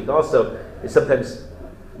last week also, is sometimes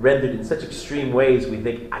rendered in such extreme ways we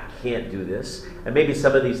think, I can't do this. And maybe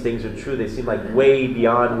some of these things are true. They seem like way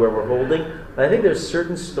beyond where we're holding. But I think there's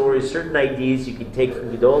certain stories, certain ideas you can take from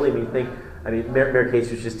Gedolim. You think, Meir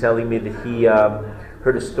Case was just telling me that he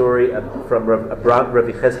heard a story from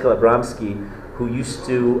Rabbi Cheskel Abramsky, who used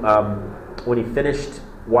to, when he finished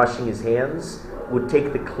washing his hands, would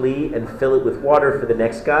take the kli and fill it with water for the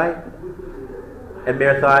next guy. And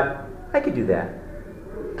Meir thought, I could do that.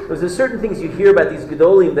 Because there's certain things you hear about these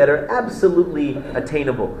Gedolim that are absolutely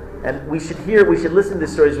attainable. And we should listen to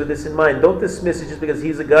stories with this in mind. Don't dismiss it just because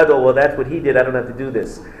he's a Gadol, well, that's what he did, I don't have to do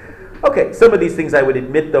this. Okay, some of these things I would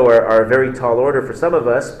admit, though, are a very tall order for some of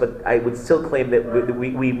us, but I would still claim that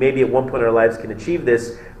we maybe at one point in our lives can achieve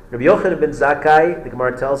this. Rabbi Yochanan ben Zakkai, the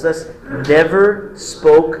Gemara tells us, never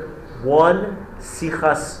spoke one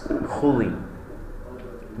sichas chulin.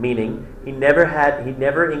 Meaning, he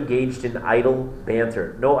never engaged in idle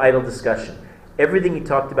banter, no idle discussion. Everything he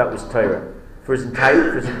talked about was Torah for his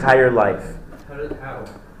entire life. How? I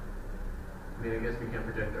mean, I guess we can't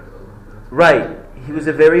project ourselves onto that. Right. He was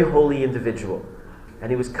a very holy individual.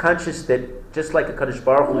 And he was conscious that just like a Kadosh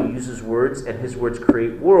Baruch Hu uses words and his words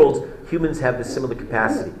create worlds, humans have this similar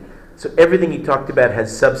capacity. So everything he talked about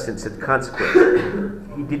has substance and consequence.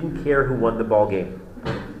 He didn't care who won the ball game.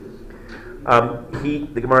 The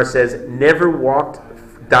Gemara says, never walked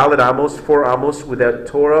Dalet Amos, 4 Amos, without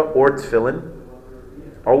Torah or Tefillin.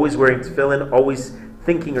 Always wearing Tefillin, always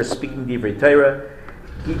thinking or speaking Divrei Torah.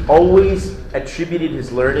 He always attributed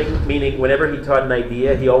his learning, meaning whenever he taught an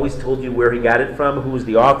idea, he always told you where he got it from, who was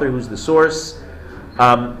the author, who's the source. In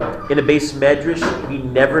a base medrash, he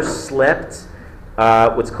never slept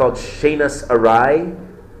what's called Shenas Arai,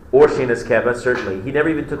 or Shenas Keva, certainly. He never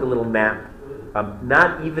even took a little nap.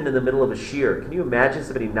 Not even in the middle of a shir. Can you imagine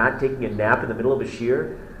somebody not taking a nap in the middle of a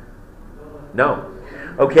shir? No.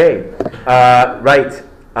 Okay. Right.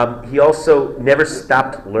 He also never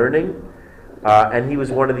stopped learning. And he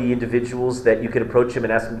was one of the individuals that you could approach him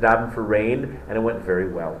and ask him to daven for rain, and it went very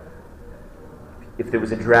well. If there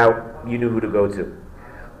was a drought, you knew who to go to.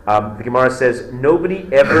 The Gemara says, nobody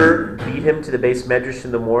ever beat him to the base medrash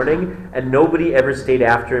in the morning, and nobody ever stayed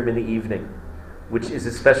after him in the evening, which is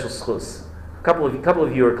a special schus. A couple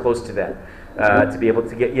of you are close to that, to be able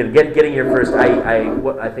to getting here first.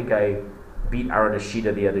 I think I beat Aaron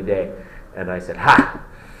Ashita the other day, and I said, "Ha,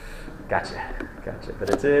 gotcha." But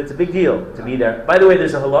it's a big deal to be there. By the way,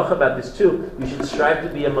 there's a halacha about this too. You should strive to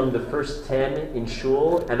be among the first 10 in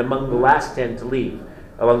shul and among the last 10 to leave,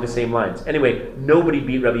 along the same lines. Anyway, nobody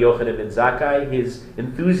beat Rabbi Yochanan ben Zakkai. His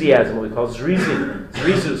enthusiasm, what we call zrizim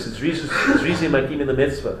makim in the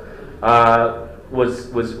mitzvah,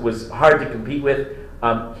 was hard to compete with.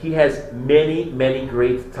 He has many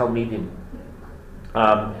great talmidim.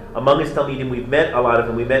 Among his talmidim, we've met a lot of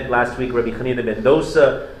them. We met last week Rabbi Chanina ben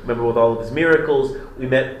Dosa, remember, with all of his miracles. We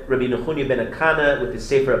met Rabbi Nechunya ben Akana with his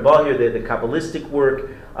Sefer Abahir, the Kabbalistic work.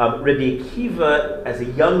 Rabbi Akiva, as a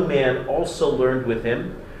young man, also learned with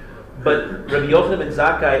him. But Rabbi Yochanan ben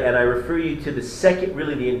Zakkai, and I refer you to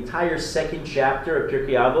the entire second chapter of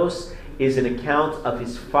Pirkei Avos, is an account of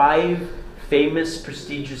his 5 famous,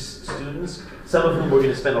 prestigious students, some of whom we're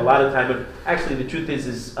going to spend a lot of time with. Actually, the truth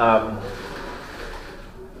is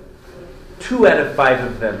 2 out of 5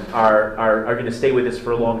 of them are going to stay with us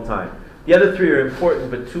for a long time. The other 3 are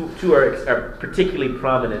important, but two are particularly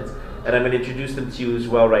prominent, and I'm going to introduce them to you as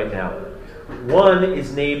well right now. One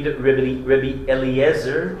is named Rabbi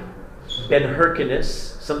Eliezer ben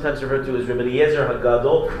Hyrcanus, sometimes referred to as Rabbi Eliezer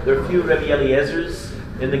Hagadol. There are a few Rabbi Eliezers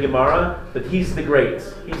in the Gemara, but he's the great.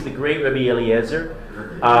 He's the great Rabbi Eliezer.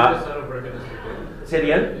 Say it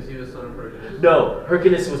again? Is he the son of Hyrcanus? No,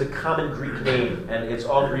 Hyrcanus was a common Greek name, and it's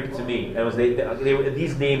all Greek to me. And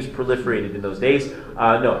these names proliferated in those days.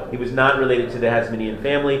 No, he was not related to the Hasmonean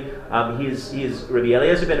family. He is Rabbi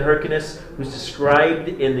Eliezer ben Hyrcanus, who's described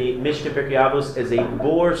in the Mishnah Pirkei Avos as a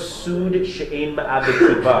bor sud she'ein ma'abed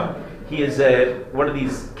kippah. He is one of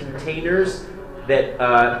these containers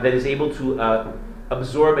that is able to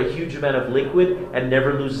absorb a huge amount of liquid and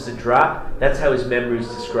never loses a drop. That's how his memory is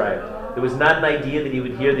described. There was not an idea that he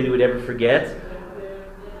would hear that he would ever forget.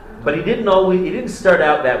 But he didn't start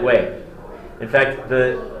out that way. In fact,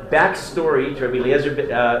 the backstory to Rabbi Eliezer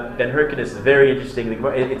ben Hyrcanus is very interesting.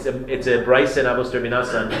 It's a Bryce and Avos Rabbi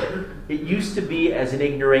Nassan. It used to be as an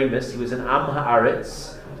ignoramus. He was an Am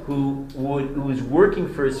Haaretz who was working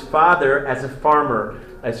for his father as a farmer.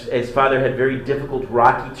 His father had very difficult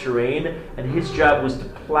rocky terrain, and his job was to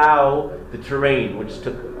plow the terrain, which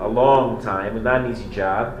took a long time, and not an easy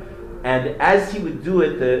job. And as he would do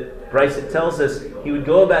it, the Brisa tells us, he would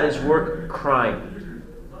go about his work crying.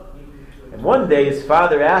 And one day his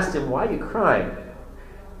father asked him, "Why are you crying?"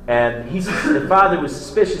 And the father was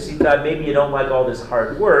suspicious. He thought, maybe you don't like all this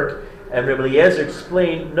hard work. And Rabbi Eliezer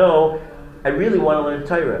explained, "No, I really want to learn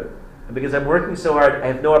Torah. And because I'm working so hard, I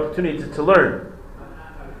have no opportunity to learn."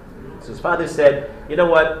 So his father said, "You know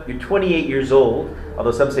what? You're 28 years old, although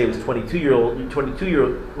some say he was 22 years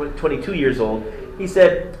old. He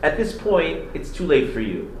said, at this point, it's too late for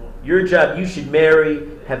you. Your job, you should marry,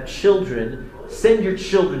 have children, Send your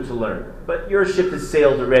children to learn. But your ship has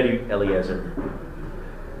sailed already, Eliezer.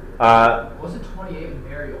 Wasn't 28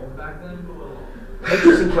 very old back then?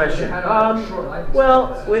 Interesting question. Had a short life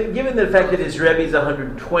Well, expectancy. given the fact that his Rebbe is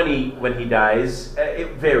 120 when he dies,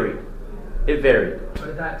 it varied. It varied. But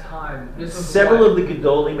at that time, this was Several what, of the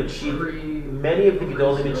Gedolim achieved, pre- many of the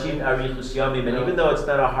Gedolim achieved Arichus Yamim, and even though it's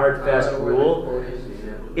not a hard, fast rule,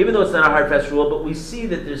 but we see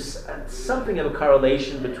that there's something of a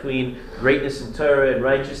correlation between greatness in Torah and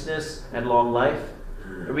righteousness and long life.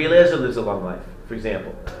 Rabbi Eliezer lives a long life, for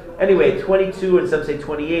example. Anyway, 22 and some say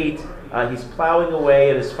 28, he's plowing away,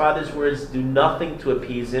 and his father's words do nothing to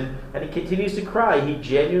appease him, and he continues to cry. He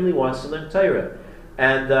genuinely wants to learn Torah.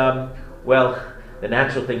 And, the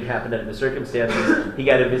natural thing happened under the circumstances. He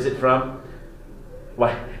got a visit from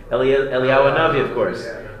Eliyahu Hanavi, of course.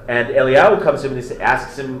 And Eliyahu comes to him and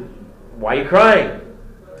asks him, "Why are you crying?"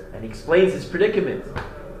 And he explains his predicament.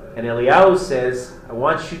 And Eliyahu says, "I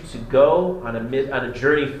want you to go on a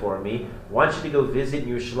journey for me. I want you to go visit in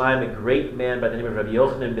Yerushalayim a great man by the name of Rabbi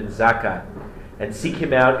Yochanan ben Zakkai, and seek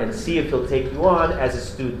him out and see if he'll take you on as a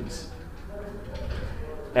student."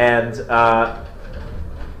 And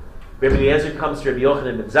Rabbi Eliezer comes to Rabbi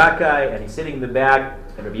Yochanan ben Zakkai, and he's sitting in the back,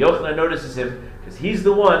 and Rabbi Yochanan notices him, because he's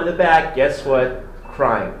the one in the back, guess what?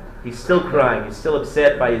 Crying. He's still crying. He's still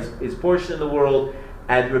upset by his portion of the world.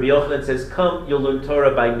 And Rabbi Yochanan says, "Come, you'll learn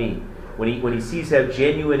Torah by me." When he sees how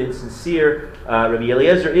genuine and sincere Rabbi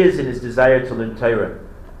Eliezer is in his desire to learn Torah.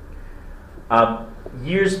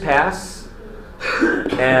 Years pass,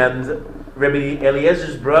 and Rabbi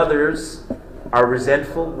Eliezer's brothers are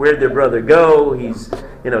resentful. Where'd their brother go? He's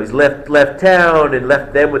left town and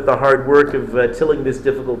left them with the hard work of tilling this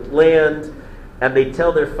difficult land. And they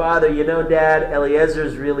tell their father, Dad, Eliezer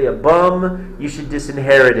is really a bum. You should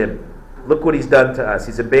disinherit him. Look what he's done to us.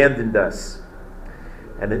 He's abandoned us.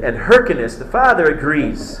 And Hyrcanus, the father,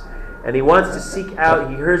 agrees. And he wants to seek out,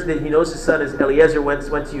 he knows his son is Eliezer went to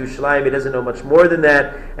Yerushalayim. He doesn't know much more than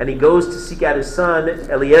that. And he goes to seek out his son,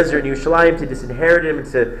 Eliezer, in Yerushalayim, to disinherit him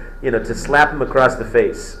and to slap him across the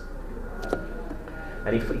face.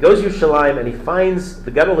 And he goes to Yerushalayim and he finds the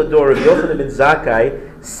Gadol Hador of Yochanan ben Zakkai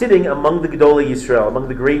sitting among the Gedolei Yisrael, among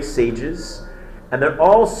the great sages, and they're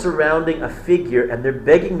all surrounding a figure, and they're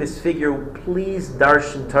begging this figure, "Please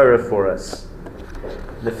darshan Torah for us."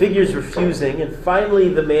 And the figure's refusing, and finally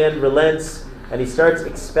the man relents, and he starts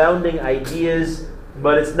expounding ideas,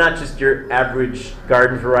 but it's not just your average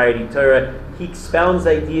garden variety Torah. He expounds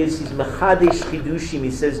ideas, he's Mechadesh Chidushim,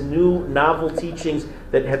 he says new, novel teachings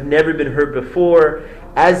that have never been heard before.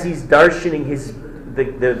 As he's darshaning,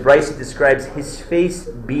 the Brisa describes his face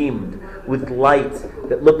beamed with light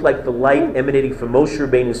that looked like the light emanating from Moshe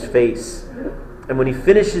Rabbeinu's face. And when he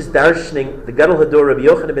finishes darshaning, the Gadol Hador, Rabbi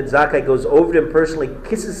Yochanan ben Zakkai, goes over to him personally,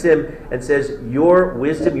 kisses him, and says, "Your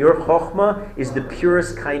wisdom, your chokhmah, is the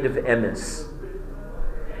purest kind of emes."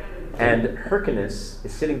 And Hyrcanus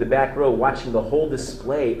is sitting in the back row watching the whole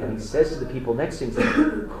display, and he says to the people next to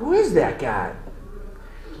him, "Who is that guy?"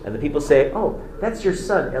 And the people say, "Oh, that's your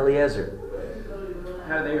son, Eliezer."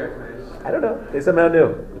 How do they recognize? I don't know. They somehow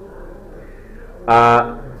knew.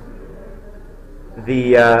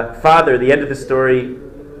 The father, the end of the story,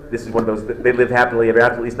 this is one of those, they live happily ever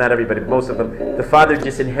after, at least not everybody, but most of them. The father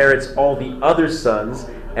disinherits all the other sons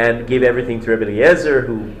and gave everything to Rabbi Eliezer,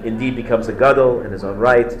 who indeed becomes a gadol in his own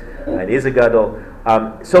right, and is a gadol.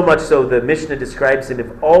 So much so, the Mishnah describes him,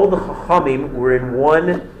 if all the chachamim were in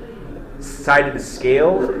one side of the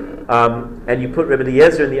scale, and you put Rabbi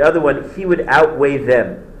Eliezer in the other one, he would outweigh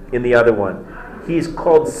them in the other one. He is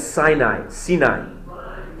called Sinai.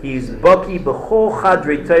 He's Baki B'chol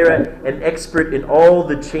Chadrei Torah, an expert in all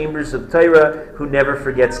the chambers of Torah, who never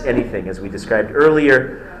forgets anything, as we described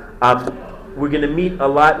earlier. We're going to meet a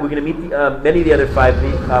lot. We're going to meet many of the other five.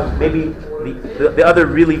 Maybe the other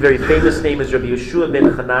really very famous name is Rabbi Yeshua ben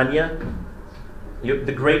Hanania,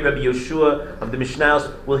 the great Rabbi Yeshua of the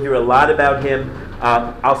Mishnayos. We'll hear a lot about him.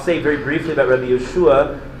 I'll say very briefly about Rabbi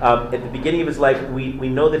Yeshua. At the beginning of his life, we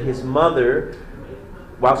know that his mother,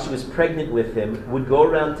 while she was pregnant with him, would go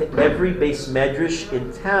around to every Beis Medrash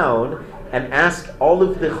in town and ask all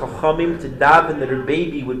of the Chachamim to daven that her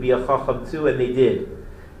baby would be a Chacham too, and they did.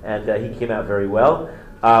 And he came out very well.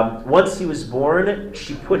 Once he was born,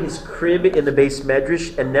 she put his crib in the Beis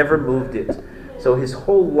Medrash and never moved it. So his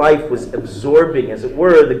whole life was absorbing, as it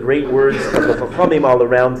were, the great words of the Chachamim all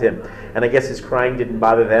around him. And I guess his crying didn't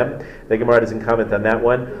bother them. The Gemara doesn't comment on that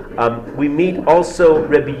one. We meet also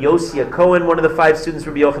Rabbi Yossi Cohen, one of the five students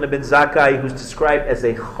of Rabbi Yochanan ben Zakkai, who's described as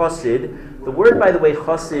a chassid. The word, by the way,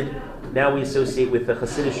 chassid, now we associate with the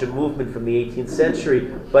Hasidic movement from the 18th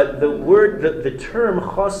century. But the term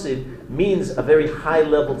Chassid means a very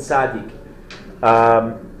high-level tzaddik.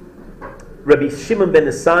 Rabbi Shimon ben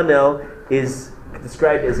Nesanel is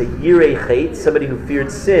described as a Yirei Chet, somebody who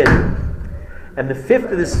feared sin. And the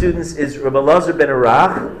fifth of the students is Rabbi Elazar ben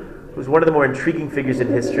Arach, who's one of the more intriguing figures in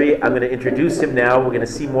history. I'm going to introduce him now. We're going to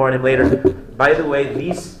see more on him later. By the way,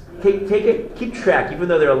 these keep track. Even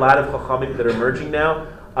though there are a lot of chachamim that are emerging now,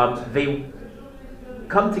 they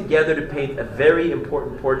come together to paint a very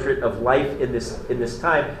important portrait of life in this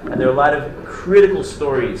time. And there are a lot of critical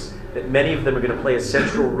stories that many of them are going to play a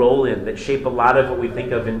central role in, that shape a lot of what we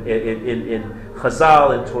think of in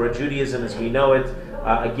Chazal and Torah Judaism as we know it.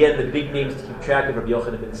 Again, the big names to keep track of: Rabbi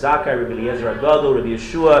Yochanan ben Zakkai, Rabbi Eliezer Agadol, Rabbi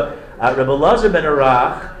Yeshua. Rabbi Elazar ben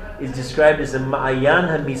Arach is described as a Ma'ayan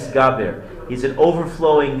HaMisgaber. He's an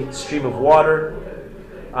overflowing stream of water.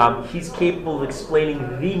 He's capable of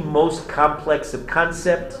explaining the most complex of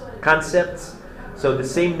concepts. So the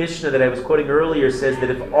same Mishnah that I was quoting earlier says that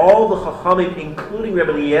if all the Chachamim, including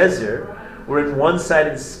Rabbi Eliezer, were in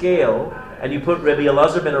one-sided scale, and you put Rabbi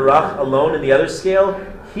Elazar ben Arach alone in the other scale,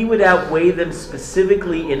 he would outweigh them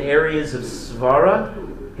specifically in areas of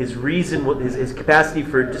svara. His reason, his capacity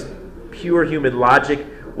for just pure human logic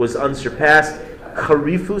was unsurpassed.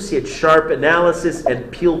 Charifus, he had sharp analysis,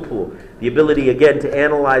 and pilpul, the ability again to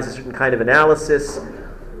analyze a certain kind of analysis.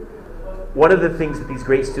 One of the things that these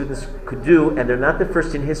great students could do, and they're not the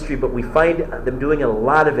first in history, but we find them doing a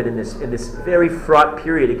lot of it in this very fraught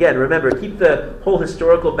period. Again, remember, keep the whole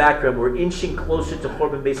historical background. We're inching closer to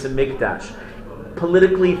Chorban Beis HaMikdash.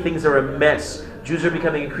 Politically, things are a mess. Jews are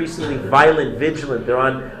becoming increasingly violent, vigilant.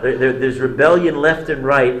 There's rebellion left and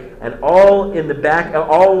right, and all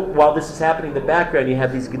while this is happening in the background, you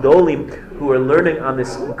have these gedolim who are learning on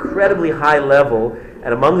this incredibly high level.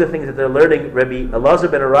 And among the things that they're learning, Rabbi Elazar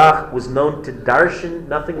ben Arach was known to darshan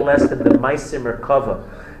nothing less than the Ma'aser Merkava.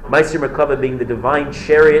 Ma'aser Merkava being the divine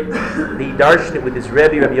chariot. They darshan it with his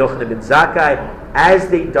Rebbe, Rabbi Yochanan ben Zakkai. As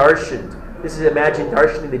they darshaned, this is imagine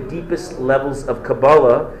darshaning the deepest levels of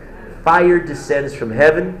Kabbalah. Fire descends from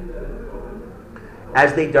heaven.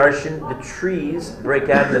 As they darshan, the trees break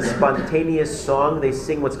out in a spontaneous song. They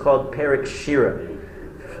sing what's called Perek Shira.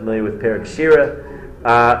 Familiar with Perek Shira?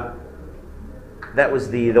 That was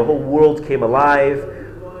the whole world came alive.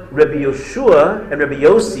 Rabbi Yoshua and Rabbi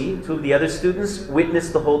Yossi, two of the other students,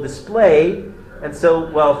 witnessed the whole display. And so,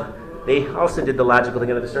 they also did the logical thing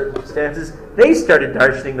under the circumstances. They started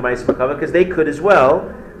darshaning the Ma'aser Merkava because they could as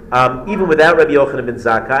well, even without Rabbi Yochanan ben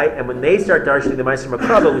Zakkai. And when they start darshaning the Ma'aser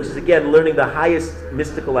Merkava, which is again learning the highest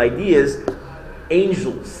mystical ideas,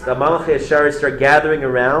 angels, the Malachei Asharis, start gathering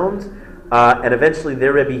around, and eventually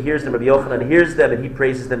their Rebbe hears them, Rabbi Yochanan hears them, and he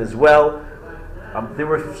praises them as well. There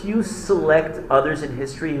were few select others in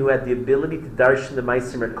history who had the ability to darshan the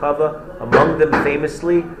Ma'aser Merkava, among them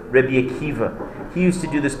famously Rabbi Akiva. He used to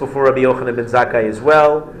do this before Rabbi Yochanan ben Zakkai as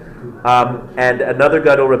well. And another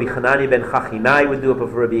gadol, Rabbi Hanani ben Chachinai, would do it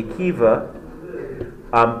before Rabbi Akiva.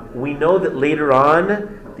 We know that later on,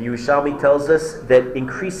 the Yerushalmi tells us that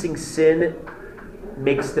increasing sin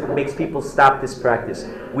makes people stop this practice.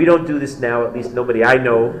 We don't do this now, at least nobody I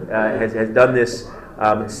know has done this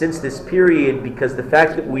since this period, because the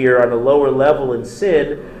fact that we are on a lower level in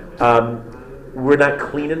sin, we're not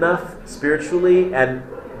clean enough spiritually, and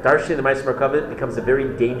darshaning the Ma'aser Merkava becomes a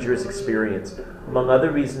very dangerous experience. Among other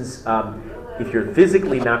reasons, if you're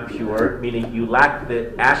physically not pure, meaning you lack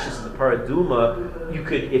the ashes of the paraduma, you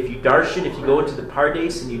could, if you go into the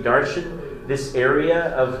Pardes and you darshan this area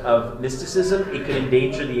of mysticism, it could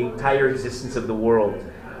endanger the entire existence of the world.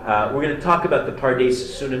 We're going to talk about the Pardes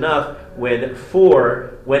soon enough when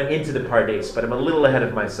 4 went into the Pardes, but I'm a little ahead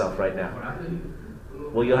of myself right now.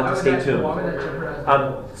 Well, you'll have to stay tuned.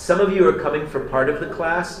 Some of you are coming for part of the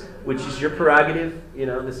class, which is your prerogative.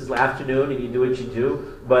 This is the afternoon and you do what you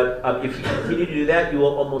do. But if you continue to do that, you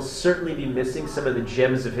will almost certainly be missing some of the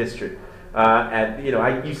gems of history.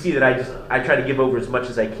 You see that I try to give over as much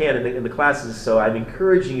as I can in the classes, so I'm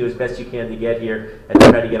encouraging you as best you can to get here and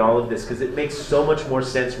to try to get all of this, because it makes so much more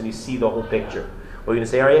sense when you see the whole picture. What were you going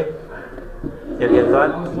to say, Aryeh? You had a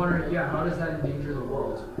thought? I was wondering, how does that endanger the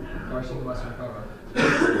world? Darshaning the Ma'aser Merkava.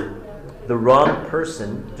 The wrong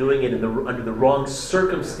person doing it under the wrong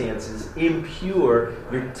circumstances, impure,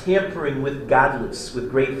 you're tampering with godless, with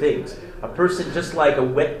great things. A person, just like a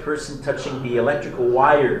wet person touching the electrical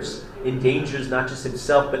wires, endangers not just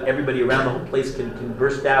himself but everybody around. The whole place can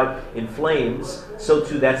burst out in flames. So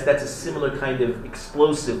too, that's a similar kind of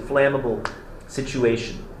explosive, flammable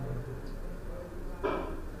situation.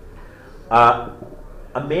 A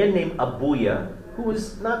man named Abuya who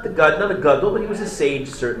was not a gadol, but he was a sage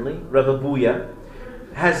certainly, Rav Abuya,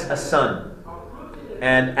 has a son.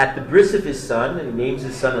 And at the bris of his son, and he names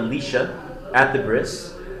his son Elisha at the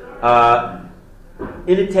bris,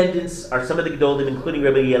 in attendance are some of the gedolim, including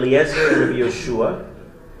Rabbi Eliezer and Rabbi Yeshua.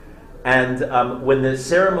 And when the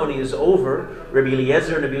ceremony is over, Rabbi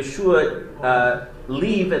Eliezer and Rabbi Yeshua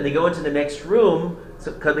leave and they go into the next room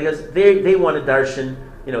because they want to darshan.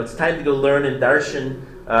 It's time to go learn and darshan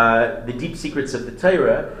the deep secrets of the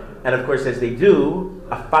Torah. And of course, as they do,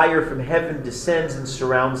 a fire from heaven descends and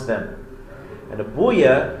surrounds them. And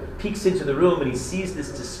Abuya peeks into the room and he sees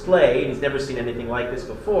this display, and he's never seen anything like this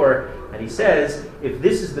before, and he says, if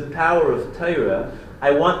this is the power of Torah,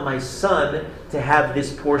 I want my son to have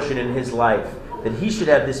this portion in his life, that he should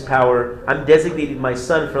have this power. I'm designating my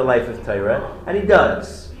son for a life of Torah, and he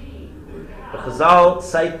does. The Chazal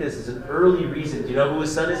cite this as an early reason. Do you know who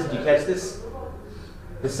his son is? Did you catch this?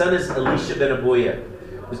 His son is Elisha ben Abuya,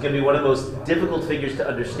 who's going to be one of the most difficult figures to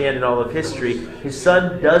understand in all of history. His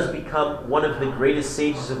son does become one of the greatest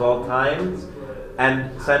sages of all time,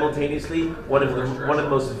 and simultaneously one of the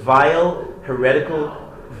most vile, heretical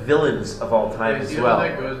villains of all time as well.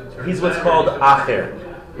 He's what's called Acher.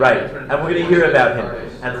 Right, and we're going to hear about him.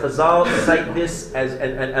 And Chazal cite this as,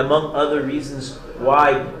 and among other reasons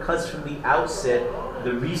why, because from the outset,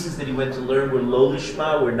 the reasons that he went to learn were lo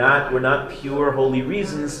lishma, were not pure, holy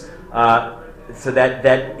reasons, so that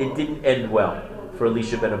it didn't end well for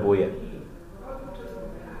Elisha ben Abuya.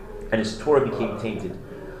 And his Torah became tainted.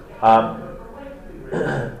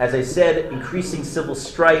 As I said, increasing civil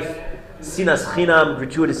strife, sinas chinam,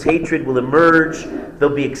 gratuitous hatred will emerge.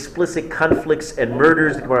 There'll be explicit conflicts and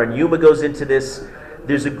murders. The Gemara in Yuma goes into this.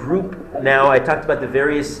 There's a group now, I talked about the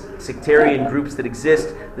various sectarian groups that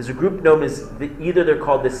exist. There's a group known as, either they're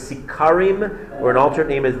called the Sikarim, or an alternate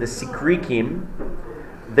name is the Sikrikim.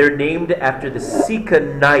 They're named after the Sika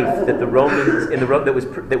knife that the Romans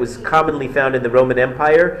that was commonly found in the Roman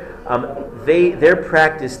Empire. Their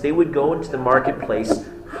practice, they would go into the marketplace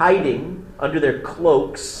hiding under their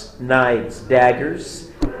cloaks, knives, daggers,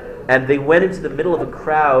 and they went into the middle of a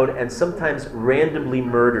crowd and sometimes randomly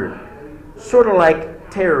murdered. Sort of like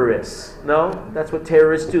terrorists. No? That's what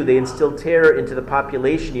terrorists do. They instill terror into the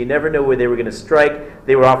population. You never know where they were going to strike.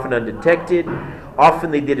 They were often undetected.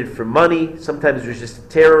 Often they did it for money. Sometimes it was just to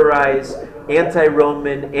terrorize.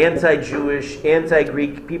 Anti-Roman, anti-Jewish,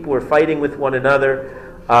 anti-Greek. People were fighting with one another.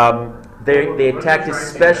 They attacked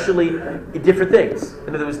especially different things.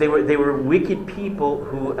 In other words, they were wicked people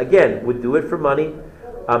who, again, would do it for money.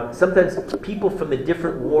 Sometimes people from the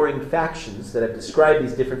different warring factions that have described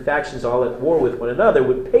these different factions all at war with one another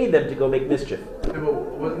would pay them to go make mischief. Yeah, but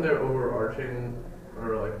wasn't there overarching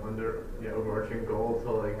goal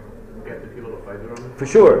to get the people to fight the Romans? For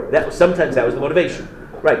sure, sometimes that was the motivation,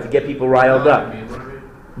 right? To get people riled up.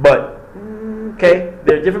 But okay,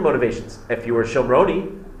 there are different motivations. If you were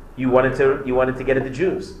Shomroni, you wanted to get at the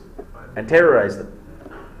Jews and terrorize them.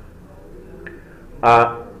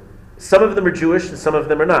 Some of them are Jewish and some of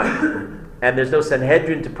them are not. And there's no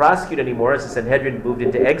Sanhedrin to prosecute anymore, as the Sanhedrin moved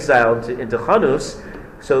into exile, into Chanus.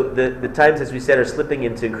 So the times, as we said, are slipping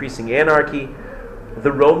into increasing anarchy.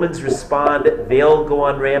 The Romans respond. They'll go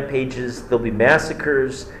on rampages. There'll be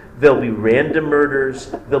massacres. There'll be random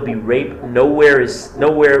murders. There'll be rape. Nowhere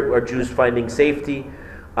are Jews finding safety.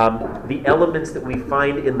 The elements that we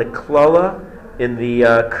find in the klala, in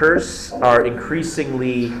the curse, are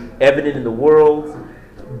increasingly evident in the world.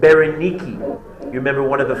 Berenike, you remember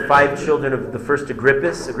one of the 5 children of the first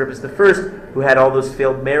Agrippus I, who had all those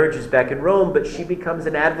failed marriages back in Rome, but she becomes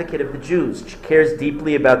an advocate of the Jews. She cares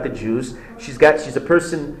deeply about the Jews. She's a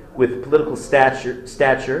person with political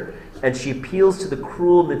stature, and she appeals to the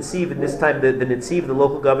cruel Netziv, and this time the Netziv, the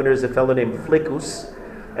local governor, is a fellow named Flicus,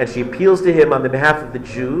 and she appeals to him on the behalf of the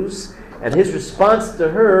Jews, and his response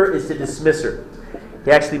to her is to dismiss her.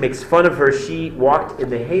 He actually makes fun of her. She walked in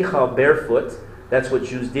the Heichal barefoot. That's what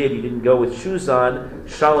Jews did. You didn't go with shoes on.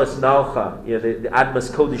 Shalas Nalcha, the Admas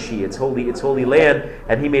Kodeshi, it's holy land.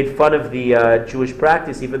 And he made fun of the Jewish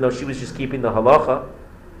practice, even though she was just keeping the halacha.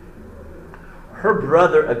 Her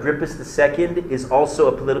brother, Agrippus II, is also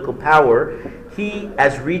a political power. He,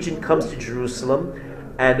 as regent, comes to Jerusalem,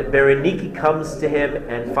 and Berenike comes to him,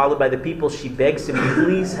 and followed by the people, she begs him,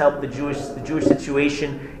 please help the Jewish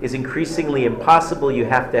situation is increasingly impossible. You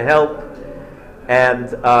have to help.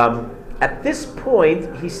 And at this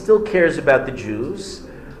point, he still cares about the Jews,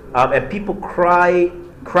 and people cry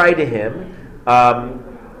to him.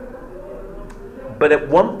 But at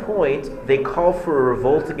one point, they call for a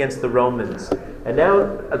revolt against the Romans. And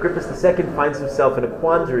now Agrippus II finds himself in a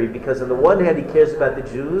quandary because on the one hand he cares about the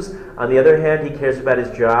Jews, on the other hand he cares about his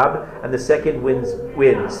job, and the second wins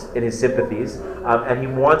in his sympathies, and he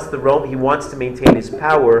wants he wants to maintain his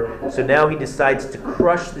power. So now he decides to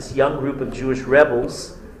crush this young group of Jewish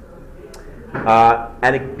rebels,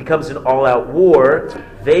 and it becomes an all-out war.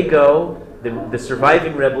 They go. The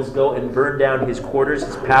surviving rebels go and burn down his quarters,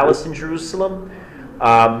 his palace in Jerusalem,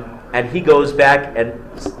 and he goes back and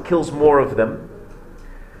kills more of them.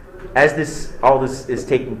 As all this is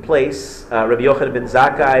taking place, Rabbi Yochanan ben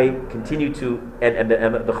Zakkai continue to, and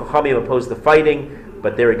the Chachamim oppose the fighting,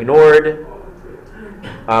 but they're ignored.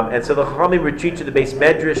 And so the Chachamim retreat to the base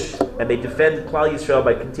Medrash, and they defend Klal Yisrael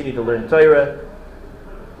by continuing to learn Torah.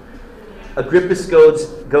 Agrippus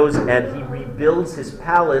goes and he rebuilds his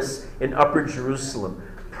palace in Upper Jerusalem.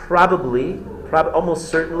 Almost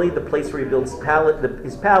certainly, the place where he builds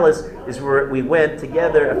his palace is where we went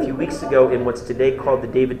together a few weeks ago in what's today called the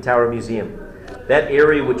David Tower Museum. That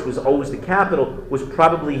area, which was always the capital, was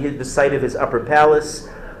probably the site of his upper palace.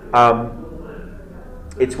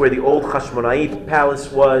 It's where the old Hashmonite palace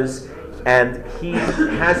was, and he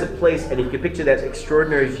has a place, and if you can picture that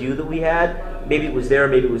extraordinary view that we had, maybe it was there,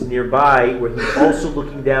 maybe it was nearby, where he's also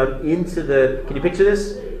looking down into can you picture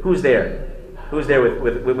this? Who's there? Who's there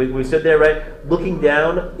with we stood there, right? Looking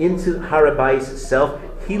down into Har HaBayis itself.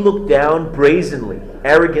 He looked down brazenly,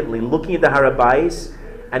 arrogantly, looking at the Har HaBayis,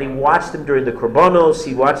 and he watched them during the Korbanos.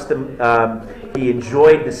 He watched them, he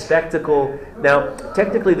enjoyed the spectacle. Now,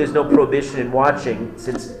 technically there's no prohibition in watching,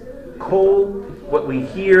 since what we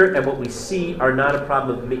hear and what we see are not a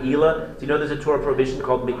problem of Me'ilah. Do you know there's a Torah prohibition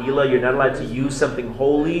called Me'ilah? You're not allowed to use something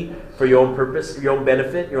holy for your own purpose, for your own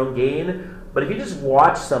benefit, your own gain. But if you just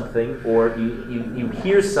watch something, or you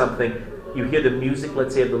hear something, you hear the music,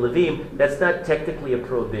 let's say, of the Levim, that's not technically a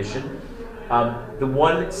prohibition. The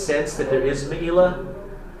one sense that there is Me'ilah,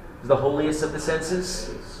 the holiest of the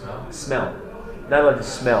senses, smell. Not allowed to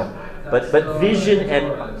smell. But vision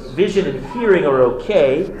and hearing are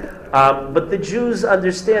okay. But the Jews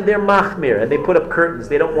understand they're machmir, and they put up curtains.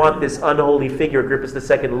 They don't want this unholy figure, Agrippus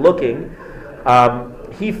II, looking.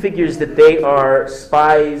 He figures that they are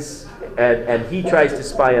spies, and he tries to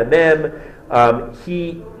spy on them.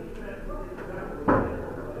 He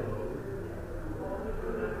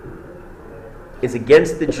is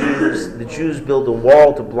against the Jews. The Jews build a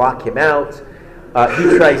wall to block him out.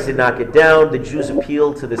 He tries to knock it down. The Jews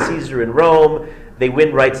appeal to the Caesar in Rome. They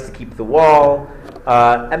win rights to keep the wall.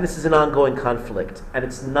 And this is an ongoing conflict. And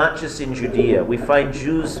it's not just in Judea. We find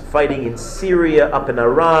Jews fighting in Syria, up in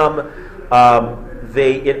Aram.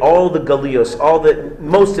 In all the Galios,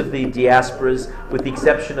 most of the diasporas, with the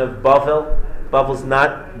exception of Bavel. Bavel's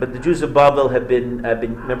not, but the Jews of Bavel have been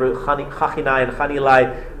remember Chachinai and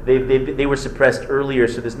Chanilai, they were suppressed earlier,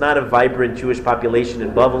 so there's not a vibrant Jewish population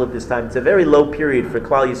in Bavel at this time. It's a very low period for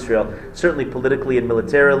Klal Yisrael, certainly politically and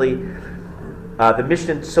militarily. The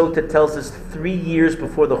Mishnah Sota tells us 3 years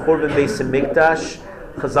before the Churban Beis Hamikdash,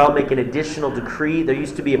 Chazal make an additional decree. There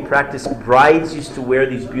used to be a practice, brides used to wear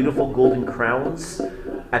these beautiful golden crowns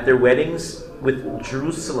at their weddings with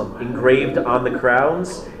Jerusalem engraved on the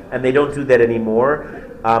crowns, and they don't do that anymore.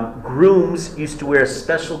 Grooms used to wear a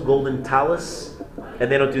special golden talus,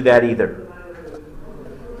 and they don't do that either.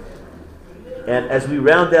 And as we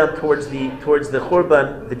round down towards the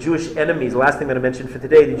Churban, the Jewish enemies, last thing I'm going to mention for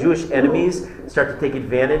today, the Jewish enemies start to take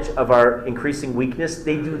advantage of our increasing weakness.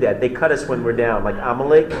 They do that. They cut us when we're down, like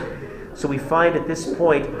Amalek. So we find at this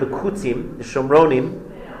point the Kutim, the Shomronim,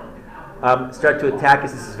 start to attack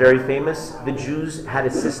us. This is very famous. The Jews had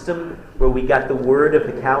a system where we got the word of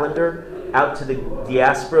the calendar out to the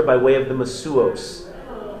diaspora by way of the Masuos.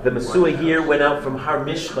 The Masua here went out from Har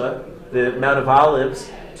Mishcha, the Mount of Olives,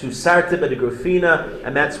 to Sartib and Grofina,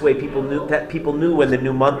 and that's why people knew when the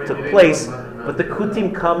new month took place. But the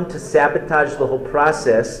Kutim come to sabotage the whole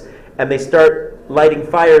process, and they start lighting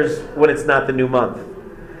fires when it's not the new month.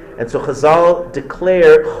 And so Chazal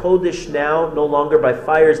declare Chodesh now, no longer by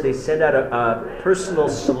fires. They send out a personal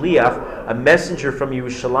shaliach, a messenger from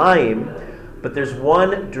Yerushalayim. But there's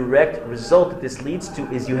one direct result that this leads to,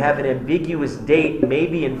 is you have an ambiguous date.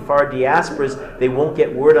 Maybe in far diasporas they won't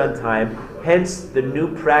get word on time. Hence the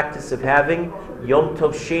new practice of having Yom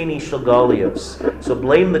Tov Sheni Shel Galios. So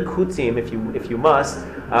blame the Kutim, if you must,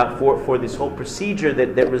 for this whole procedure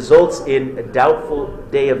that results in a doubtful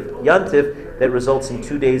day of Yantif, that results in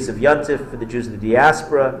 2 days of Yantif for the Jews of the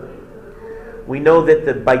diaspora. We know that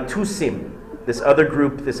the Baitusim, this other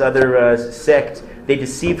group, this other sect, they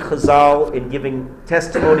deceived Chazal in giving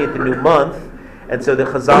testimony at the new month, and so the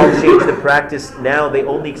Chazal changed the practice. Now they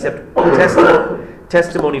only accept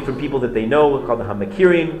testimony from people that they know, called the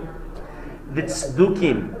Hamakirim. The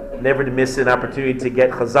Tzdukim, never to miss an opportunity to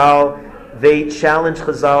get Chazal. They challenge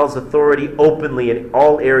Chazal's authority openly in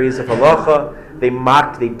all areas of halacha. They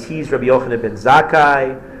mocked, they teased Rabbi Yochanan ben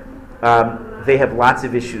Zakkai. They have lots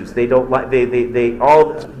of issues. They don't like. They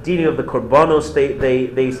all dealing of the korbanos.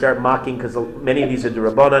 They start mocking because many of these are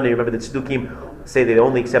D'Rabbanan. And you remember the Tzdukim say they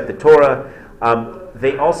only accept the Torah.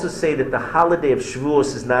 They also say that the holiday of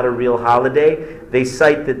Shavuos is not a real holiday. They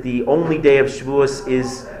cite that the only day of Shavuos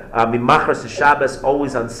is Mimachras Shabbos,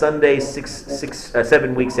 always on Sunday,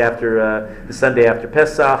 7 weeks after the Sunday after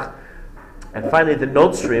Pesach. And finally, the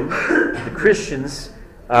Notstrim, the Christians,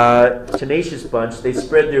 tenacious bunch, they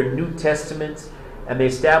spread their New Testament and they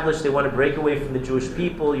established they want to break away from the Jewish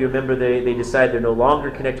people. You remember they decide they're no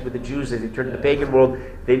longer connected with the Jews. They turn to the pagan world.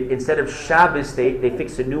 Instead of Shabbos, they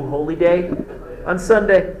fix a new holy day on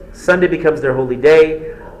Sunday. Sunday becomes their holy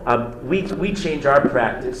day. We change our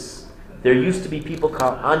practice. There used to be people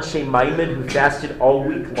called Anshe Maimon who fasted all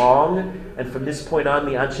week long, and from this point on,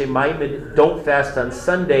 the Anshe Maimon don't fast on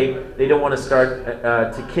Sunday. They don't want to start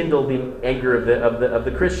to kindle the anger of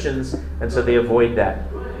the Christians, and so they avoid that.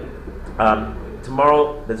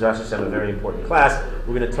 Tomorrow, there's Rosh Hashanah, a very important class.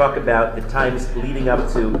 We're going to talk about the times leading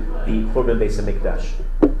up to the Churban Beis Hamikdash.